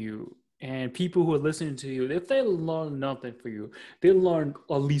from you, and people who are listening to you, if they learn nothing for you, they learn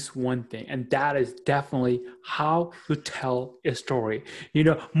at least one thing. And that is definitely how to tell a story.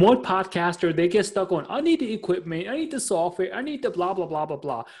 More podcasters, they get stuck on, I need the equipment, I need the software, I need the blah, blah, blah, blah,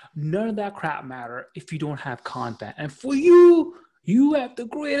 blah. None of that crap matter if you don't have content. And for you, you have the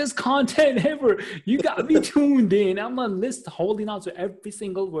greatest content ever. You got me tuned in. I'm on list holding on to every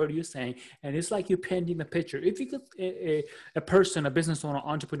single word you're saying. And it's like you're painting a picture. If you could, a person, a business owner,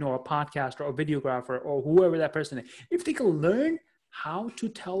 entrepreneur, a podcaster, or videographer, or whoever that person is, if they can learn how to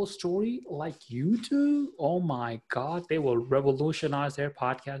tell a story like you do, oh my God, they will revolutionize their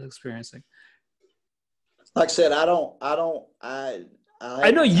podcast experiencing. Like I said, I know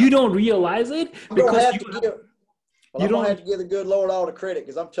you don't realize it because I'm going to have to give the good Lord all the credit,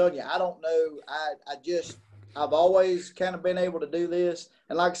 because I'm telling you, I don't know. I just, I've always kind of been able to do this.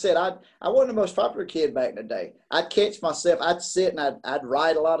 And like I said, I wasn't the most popular kid back in the day. I'd catch myself, I'd sit and I'd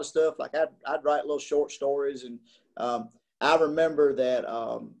write a lot of stuff. Like I'd write little short stories. And I remember that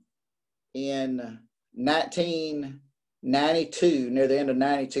in 1992, near the end of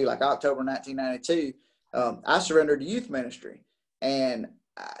 92, like October 1992, I surrendered to youth ministry. And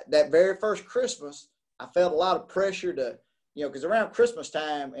that very first Christmas, I felt a lot of pressure to, because around Christmas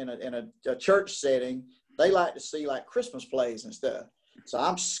time in a church setting, they like to see like Christmas plays and stuff. So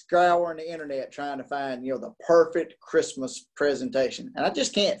I'm scouring the internet trying to find, the perfect Christmas presentation. And I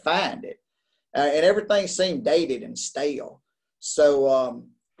just can't find it. And everything seemed dated and stale. So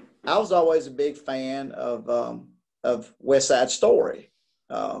I was always a big fan of West Side Story,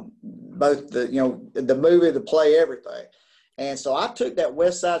 both the movie, the play, everything. And so I took that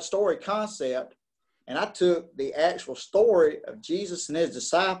West Side Story concept, and I took the actual story of Jesus and his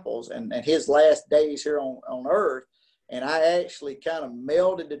disciples and his last days here on earth, and I actually kind of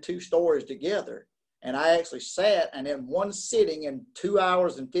melded the two stories together. And I actually sat, and in one sitting, in 2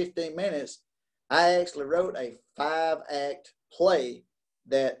 hours and 15 minutes, I actually wrote a 5-act play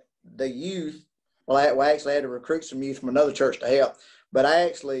that the youth, I actually had to recruit some youth from another church to help, but I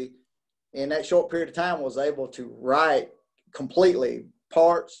actually, in that short period of time, was able to write completely,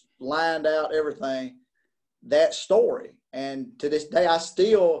 parts, lined out, everything, that story. And to this day, I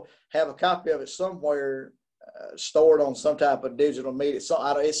still have a copy of it somewhere stored on some type of digital media.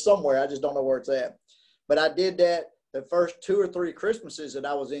 It's somewhere. I just don't know where it's at. But I did that the first 2 or 3 Christmases that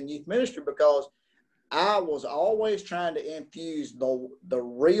I was in youth ministry, because I was always trying to infuse the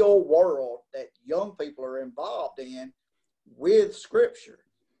real world that young people are involved in with Scripture,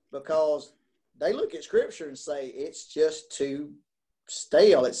 because they look at Scripture and say it's just too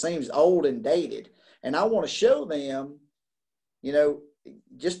stale. It seems old and dated. And I want to show them,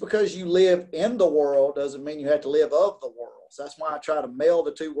 just because you live in the world doesn't mean you have to live of the world. So that's why I try to meld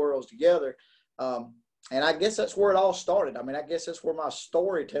the two worlds together. And I guess that's where it all started. I mean, I guess that's where my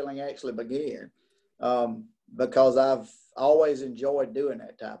storytelling actually began, because I've always enjoyed doing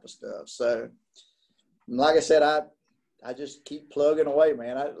that type of stuff. So, like I said, I just keep plugging away,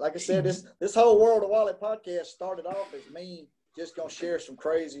 man. Like I said, this whole World of Wally podcast started off as me just going to share some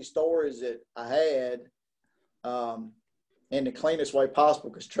crazy stories that I had in the cleanest way possible,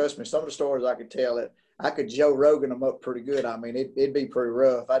 because trust me, some of the stories I could tell it, I could Joe Rogan them up pretty good. I mean, it'd be pretty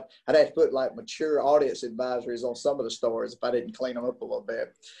rough. I'd have to put like mature audience advisories on some of the stories if I didn't clean them up a little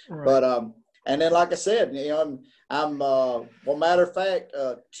bit. Right. But and then, like I said, I'm well, matter of fact,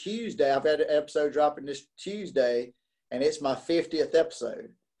 Tuesday, I've had an episode dropping this Tuesday, and it's my 50th episode.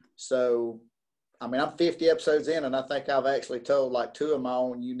 So, I mean, I'm 50 episodes in, and I think I've actually told like 2 of my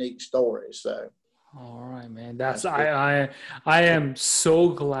own unique stories. So, all right, man. I am so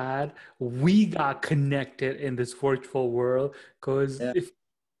glad we got connected in this virtual world, because if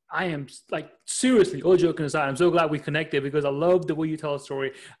I am, like, seriously, all joking aside, I'm so glad we connected, because I love the way you tell a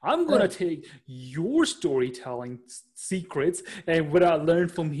story. I'm going to take your storytelling secrets and what I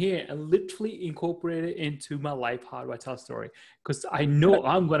learned from here and literally incorporate it into my life. How do I tell a story? Because I know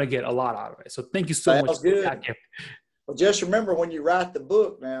I'm going to get a lot out of it. So thank you so much for that. Well, just remember, when you write the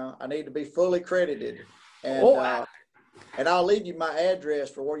book now, I need to be fully credited. And and I'll leave you my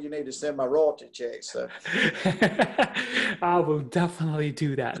address for where you need to send my royalty checks. So I will definitely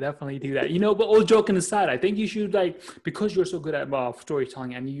do that. But all joking aside, I think you should, because you're so good at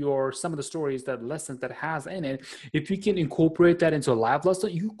storytelling, and some of the stories, that lessons that has in it, if you can incorporate that into a live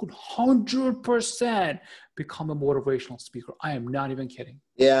lesson, you could 100% become a motivational speaker. I am not even kidding.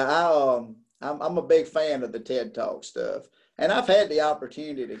 Yeah, I'm a big fan of the TED Talk stuff, and I've had the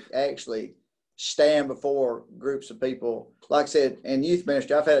opportunity to actually stand before groups of people. Like I said, in youth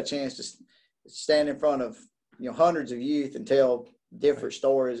ministry, I've had a chance to stand in front of hundreds of youth and tell different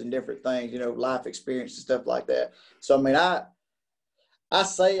stories and different things, life experience and stuff like that. So I mean, I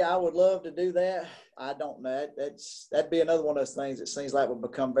say I would love to do that. I don't know. That'd be another one of those things that seems like would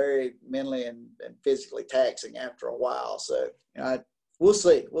become very mentally and physically taxing after a while. So we'll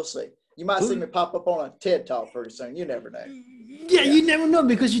see. You might see me pop up on a TED Talk pretty soon. You never know. Yeah, you never know,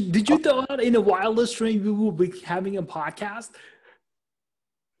 because did you thought in a wildest dream we will be having a podcast?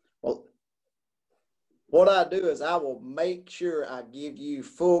 Well, what I do is I will make sure I give you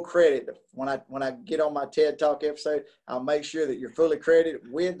full credit when I get on my TED Talk episode. I'll make sure that you're fully credited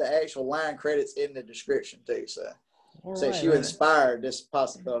with the actual line credits in the description too. So, since you inspired this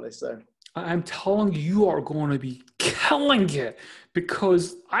possibility, so. I'm telling you, you are going to be killing it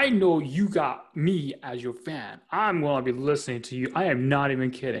because I know you got me as your fan. I'm going to be listening to you. I am not even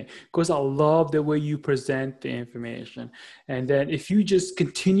kidding because I love the way you present the information. And then if you just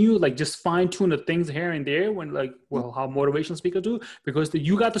continue, like just fine tune the things here and there when like, well, how motivational speakers do, because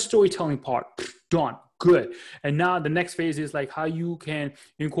you got the storytelling part done. Good. And now the next phase is like how you can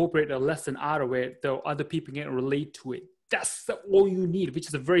incorporate a lesson out of it so other people can relate to it. That's all you need, which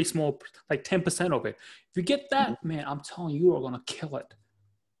is a very small, like 10% of it. If you get that, man, I'm telling you, you are going to kill it.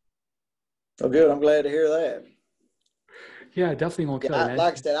 Oh, good. I'm glad to hear that. Yeah, definitely going to kill it, man.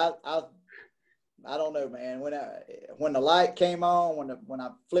 Like I said, I don't know, man. When the light came on, when I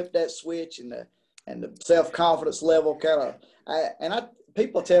flipped that switch and the self-confidence level kind of,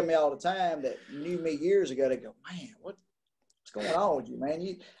 people tell me all the time that knew me years ago, they go, man, what's going on with you,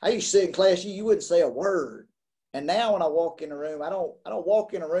 man? I used to sit in class, you wouldn't say a word. And now when I walk in a room, I don't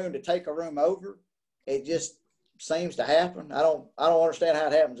walk in a room to take a room over. It just seems to happen. I don't understand how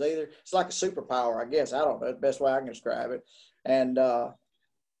it happens either. It's like a superpower, I guess. I don't know. It's the best way I can describe it. And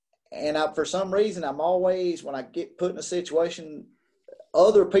for some reason, I'm always, when I get put in a situation,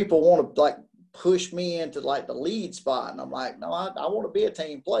 other people want to like push me into like the lead spot. And I'm like, no, I want to be a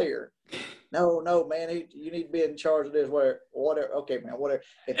team player. No, man, you need to be in charge of this. Whatever. Okay, man, whatever.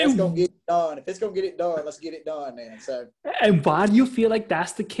 If it's going to get it done, let's get it done then. So. And why do you feel like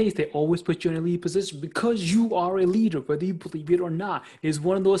that's the case? They always put you in a lead position because you are a leader, whether you believe it or not. It's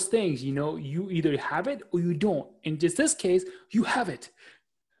one of those things, you either have it or you don't. In just this case, you have it.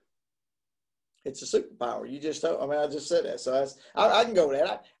 It's a superpower. You just don't. I mean, I just said that. So I can go with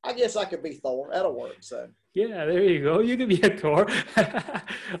that. I guess I could be Thor. That'll work. So. Yeah, there you go. You can be a Thor.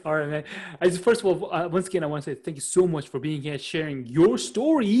 All right, man. First of all, once again, I want to say thank you so much for being here, sharing your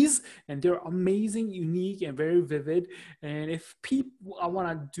stories. And they're amazing, unique, and very vivid. And if people, I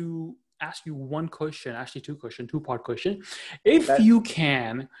want to ask you one question, actually two-part question. If you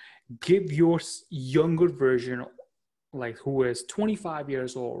can give your younger version, like who is 25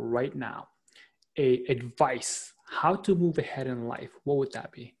 years old right now, advice, how to move ahead in life, what would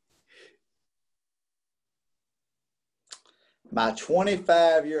that be? My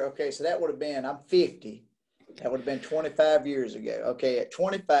 25-year, okay, so that would have been, I'm 50. That would have been 25 years ago. Okay, at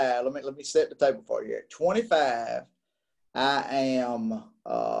 25, let me set the table for you. At 25, I am,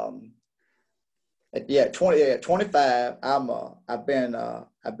 at 25, I've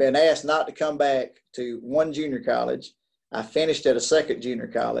been asked not to come back to one junior college. I finished at a second junior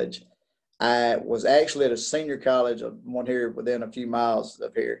college. I was actually at a senior college, one here within a few miles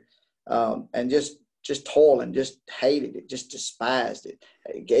of here, and just toiling, just hated it, just despised it.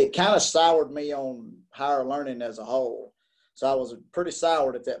 It kind of soured me on higher learning as a whole. So I was pretty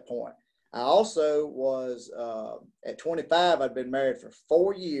soured at that point. I also was, at 25, I'd been married for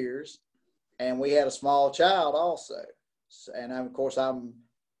 4 years, and we had a small child also. And of course, I'm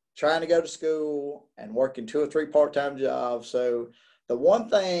trying to go to school and working 2 or 3 part-time jobs. So the one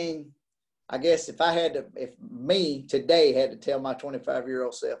thing, I guess if me today had to tell my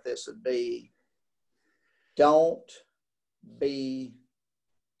 25-year-old self, this would be, don't be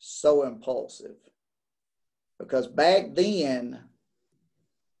so impulsive. Because back then,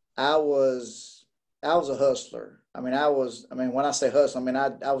 I was a hustler. When I say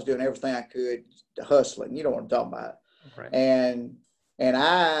hustler, I was doing everything I could to hustling. You know what I'm talking about. Right. And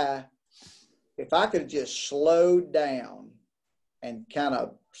if I could just slow down and kind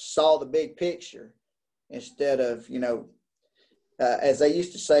of saw the big picture instead of, as they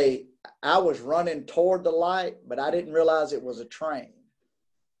used to say, I was running toward the light, but I didn't realize it was a train.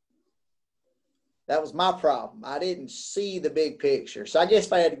 That was my problem. I didn't see the big picture. So I guess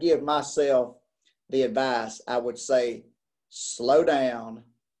if I had to give myself the advice, I would say, slow down,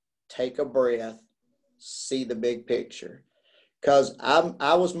 take a breath, see the big picture. Because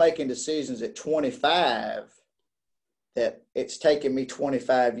I was making decisions at 25 that it's taken me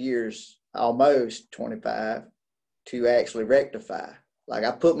 25 years, almost 25, to actually rectify. Like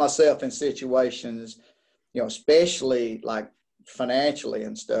I put myself in situations, especially like financially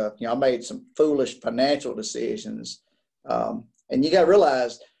and stuff. I made some foolish financial decisions. And you got to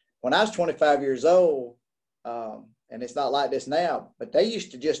realize when I was 25 years old, and it's not like this now, but they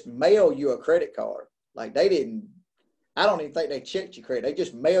used to just mail you a credit card. Like I don't even think they checked your credit. They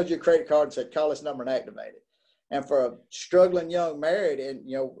just mailed you a credit card and said, call this number and activate it. And for a struggling young married and,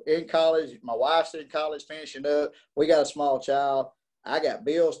 in college, my wife's in college finishing up, we got a small child. I got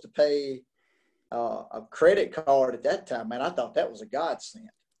bills to pay, a credit card at that time. Man, I thought that was a godsend.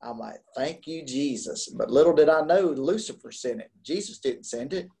 I'm like, thank you, Jesus. But little did I know Lucifer sent it. Jesus didn't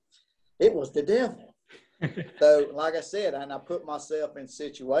send it. It was the devil. So like I said, and I put myself in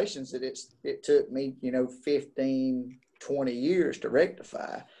situations that it took me, 15, 20 years to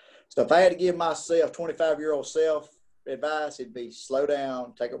rectify. So if I had to give myself 25-year-old self advice, it'd be slow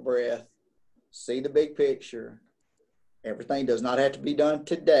down, take a breath, see the big picture. Everything does not have to be done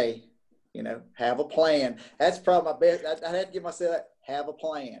today. Have a plan. That's probably my best. I had to give myself that, have a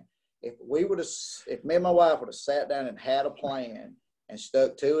plan. If me and my wife would have sat down and had a plan and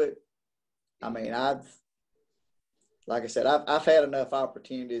stuck to it, I mean, like I said, I've had enough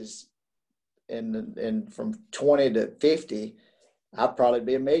opportunities and from 20 to 50, I'd probably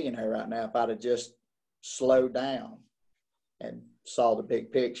be a millionaire right now if I'd have just slowed down and saw the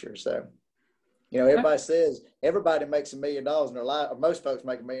big picture. So, everybody says everybody makes $1 million in their life, or most folks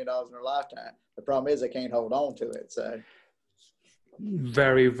make $1 million in their lifetime. The problem is they can't hold on to it. So,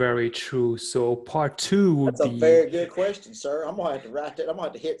 very, very true. So part two would that's a be very good question, sir. I'm gonna have to write that. I'm gonna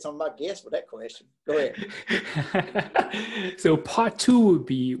have to hit some of my guests with that question. Go ahead. So part two would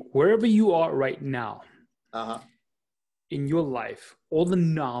be wherever you are right now in your life, all the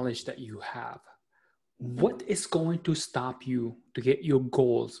knowledge that you have, what is going to stop you to get your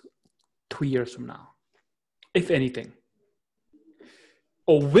goals 2 years from now, if anything?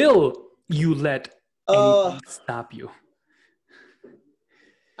 Or will you let anything stop you?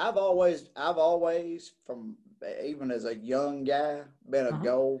 I've always, from even as a young guy, been a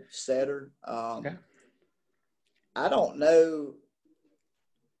goal setter. I don't know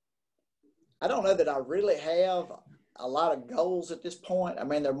that I really have a lot of goals at this point. I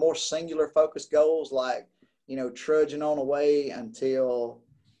mean, they're more singular focused goals, like, trudging on away until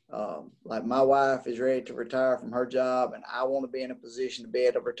like my wife is ready to retire from her job, and I want to be in a position to be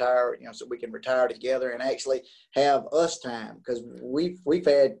able to retire, so we can retire together and actually have us time, because we've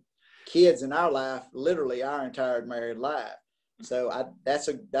had kids in our life, literally our entire married life. So that's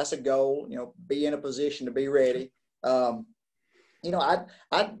a goal, be in a position to be ready. To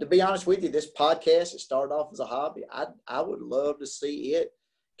be honest with you, this podcast, it started off as a hobby. I would love to see it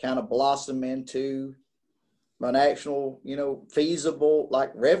kind of blossom into an actual, feasible,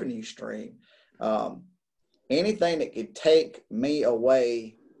 like, revenue stream. Anything that could take me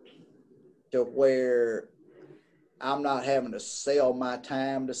away to where I'm not having to sell my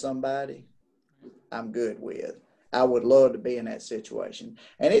time to somebody, I'm good with. I would love to be in that situation.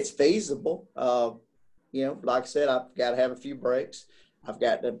 And it's feasible. Like I said, I've got to have a few breaks. I've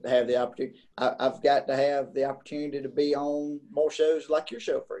got to have the opportunity. I've got to have the opportunity to be on more shows like your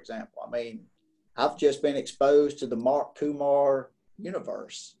show, for example. I mean, I've just been exposed to the Mark Kumar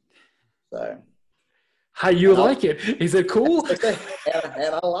universe. So, how you like it? Is it cool?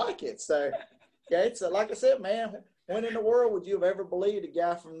 And I like it. So, yeah, it's like I said, man. When in the world would you have ever believed a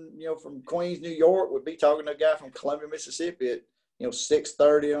guy from Queens, New York, would be talking to a guy from Columbia, Mississippi at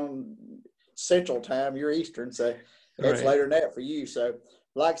 6:30 on Central Time? You're Eastern, so it's later than that for you. So,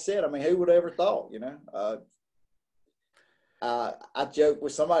 like I said, I mean, who would have ever thought? I joked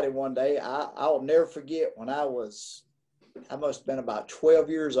with somebody one day. I'll never forget when I must have been about 12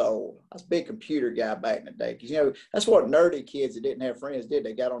 years old. I was a big computer guy back in the day, because that's what nerdy kids that didn't have friends did.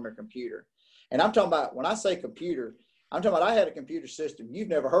 They got on their computer. And I'm talking about, when I say computer, I'm talking about I had a computer system you've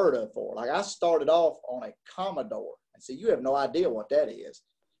never heard of before. Like, I started off on a Commodore. And see, you have no idea what that is.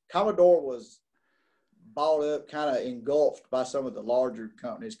 Commodore was bought up, kind of engulfed by some of the larger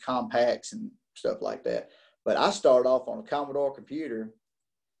companies, Compaqs and stuff like that. But I started off on a Commodore computer,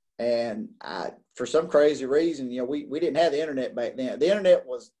 and for some crazy reason, we didn't have the internet back then. The internet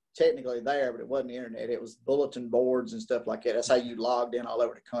was technically there, but it wasn't the internet. It was bulletin boards and stuff like that. That's how you logged in all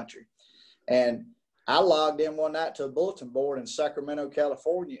over the country. And I logged in one night to a bulletin board in Sacramento,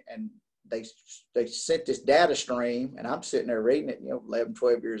 California, and they sent this data stream, and I'm sitting there reading it, 11,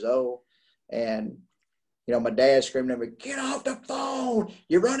 12 years old. And, my dad screaming at me, "Get off the phone.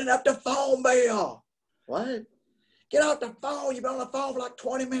 You're running up the phone bill." What? Get off the phone. You've been on the phone for like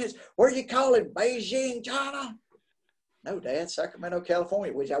 20 minutes. Where are you calling? Beijing, China? No, Dad, Sacramento,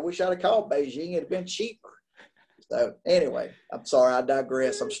 California, which I wish I'd have called Beijing. It'd have been cheaper. So anyway, I'm sorry, I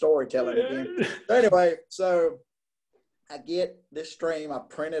digress. I'm storytelling again. So anyway, I get this stream. I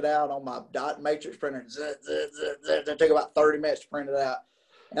print it out on my dot matrix printer. It took about 30 minutes to print it out.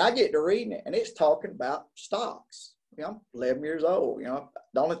 And I get to reading it, and it's talking about stocks. I'm 11 years old.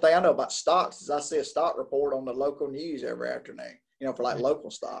 The only thing I know about stocks is I see a stock report on the local news every afternoon, for like local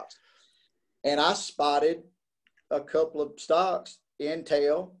stocks. And I spotted a couple of stocks.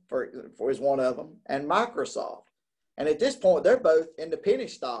 Intel is one of them, and Microsoft. And at this point, they're both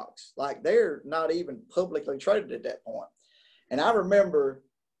independent stocks. Like, they're not even publicly traded at that point. And I remember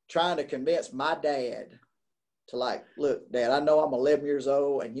trying to convince my dad to, like, look, Dad, I know I'm 11 years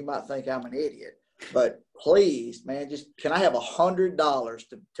old and you might think I'm an idiot, but please, man, just can I have $100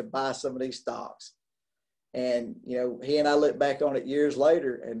 to buy some of these stocks? And, you know, he and I look back on it years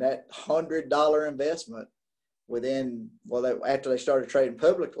later, and that $100 investment after they started trading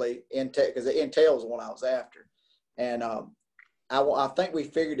publicly, Intel, because Intel was the one I was after. And I think we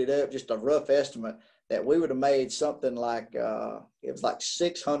figured it up, just a rough estimate, that we would have made something like, it was like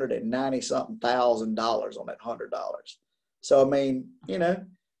 $690 something thousand on that $100. So, I mean, you know,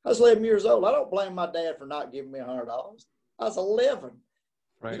 I was 11 years old. I don't blame my dad for not giving me $100. I was 11.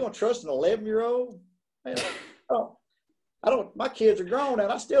 Right. You going to trust an 11-year-old? Man, I don't, my kids are grown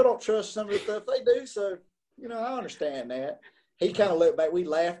and I still don't trust some of the stuff they do. So, you know, I understand that. He kind of looked back. We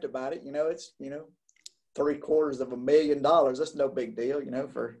laughed about it. You know, it's, you know, $750,000. That's no big deal, you know,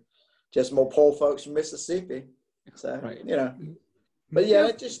 for just more poor folks from Mississippi. So, right. You know, but yeah,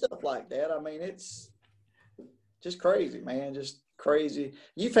 it's just stuff like that. I mean, it's just crazy, man. Just crazy.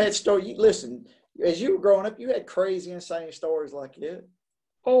 You've had stories. Listen, as you were growing up, you had crazy, insane stories like that.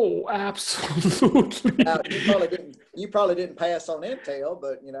 Oh, absolutely. Now, you probably didn't pass on Intel,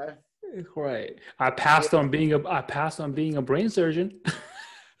 but you know. Right. I passed on being a brain surgeon.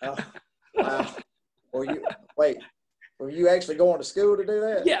 Oh, wow. Were you actually going to school to do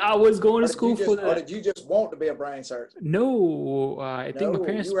that? Yeah, I was going to school for that. Or did you just want to be a brain surgeon? No, I think my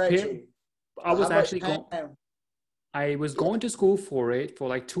parents. I was going to school for it for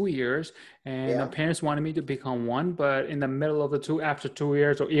like 2 years, and my parents wanted me to become one. But in the middle of after 2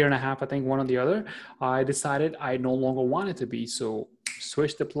 years or year and a half, I think one or the other, I decided I no longer wanted to be. So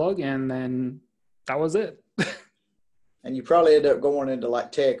switched the plug, and then that was it. And you probably ended up going into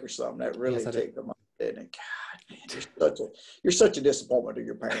like tech or something. That really ticked them off, didn't it? God, man, you're such a disappointment to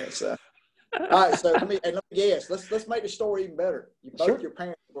your parents. All right, so let me guess. Let's make the story even better. Your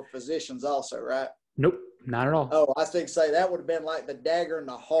parents were physicians also, right? Nope. Not at all. Oh, I think that would have been like the dagger in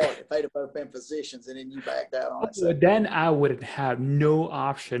the heart if they'd have both been physicians and then you backed out on it. So. Then I would have no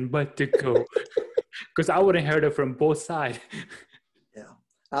option but to go because I would have heard it from both sides. Yeah.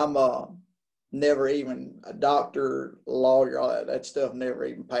 I'm never even a doctor, lawyer, all that stuff never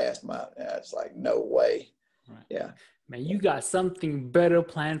even passed my, it's like, no way. Right. Yeah. Man, you got something better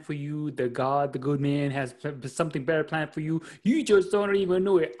planned for you. The good man has something better planned for you. You just don't even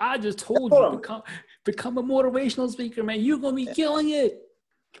know it. I just told you, become a motivational speaker, man. You're going to be killing it.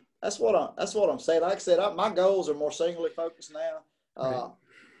 That's what I'm saying. Like I said, my goals are more singularly focused now.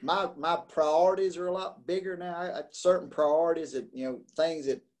 Right. My priorities are a lot bigger now. I have certain priorities that, you know, things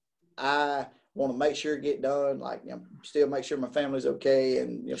that I want to make sure get done, like, you know, still make sure my family's okay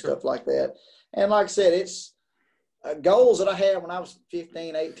and, you know, stuff like that. And like I said, it's, goals that I had when I was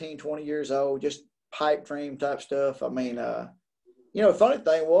 15, 18, 20 years old, just pipe dream type stuff. I mean, you know, the funny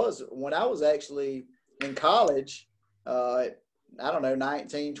thing was when I was actually in college, I don't know,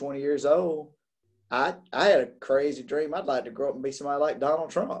 19, 20 years old, I had a crazy dream. I'd like to grow up and be somebody like Donald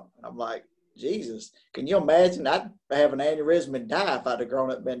Trump. And I'm like, Jesus, can you imagine? I'd have an aneurysm and die if I'd have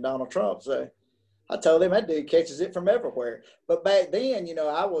grown up and been Donald Trump. So I told him that dude catches it from everywhere. But back then, you know,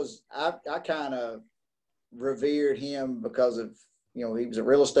 I kind of revered him because of, you know, he was a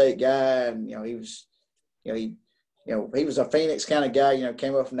real estate guy, and you know he was a Phoenix kind of guy, you know,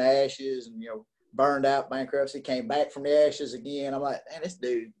 came up from the ashes and, you know, burned out, bankruptcy, came back from the ashes again. I'm like, man, this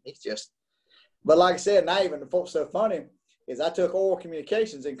dude, he's just, but like I said, not even, what's so funny is I took oral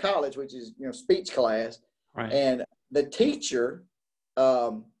communications in college, which is, you know, speech class. Right. And the teacher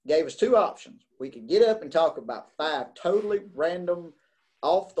gave us two options. We could get up and talk about 5 totally random,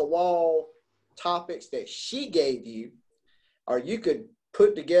 off the wall topics that she gave you, or you could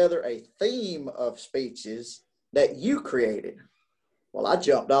put together a theme of speeches that you created. Well, I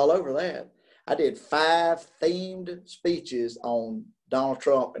jumped all over that. I did 5 themed speeches on Donald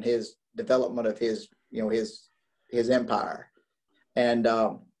Trump and his development of his, you know, his empire. And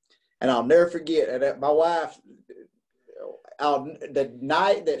I'll never forget that my wife, the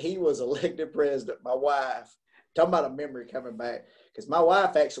night that he was elected president, my wife, talking about a memory coming back, because my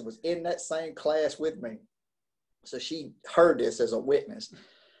wife actually was in that same class with me. So she heard this as a witness.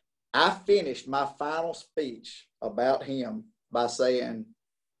 I finished my final speech about him by saying,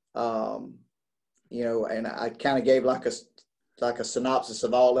 you know, and I kind of gave like a synopsis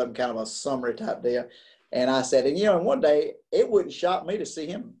of all of them, kind of a summary type deal. And I said, and, you know, one day it wouldn't shock me to see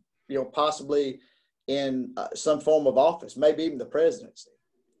him, you know, possibly in some form of office, maybe even the presidency.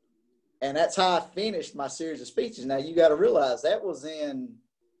 And that's how I finished my series of speeches. Now, you got to realize that was in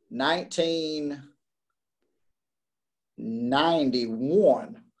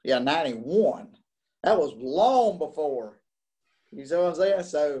 1991. Yeah, 91. That was long before. You see what I'm saying?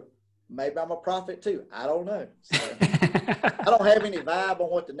 So maybe I'm a prophet too. I don't know. So. I don't have any vibe on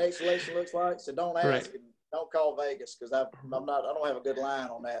what the next election looks like, so don't ask. Right. And don't call Vegas because I don't have a good line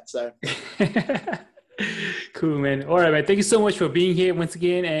on that. So. Cool, man. All right, man. Thank you so much for being here once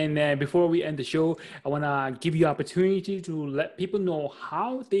again. And before we end the show, I want to give you opportunity to let people know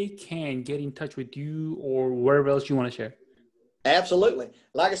how they can get in touch with you or wherever else you want to share. Absolutely.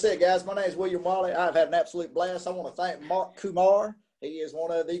 Like I said, guys, my name is William Wally. I've had an absolute blast. I want to thank Mark Kumar. He is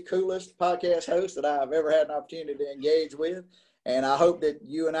one of the coolest podcast hosts that I've ever had an opportunity to engage with. And I hope that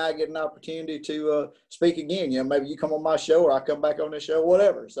you and I get an opportunity to speak again. You know, maybe you come on my show or I come back on this show,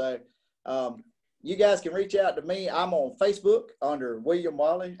 whatever. So you guys can reach out to me. I'm on Facebook under William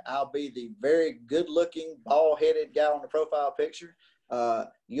Wally. I'll be the very good-looking, bald-headed guy on the profile picture.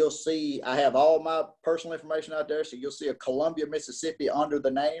 You'll see I have all my personal information out there. So you'll see a Columbia, Mississippi under the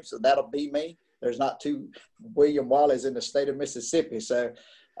name. So that'll be me. There's not two William Wallies in the state of Mississippi. So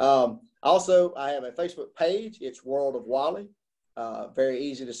also I have a Facebook page. It's World of Wally. Very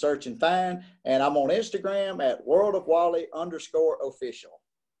easy to search and find. And I'm on Instagram at worldofwally_official.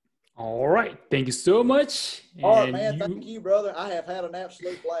 All right. Thank you so much. All right, man. Thank you, brother. I have had an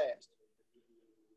absolute blast.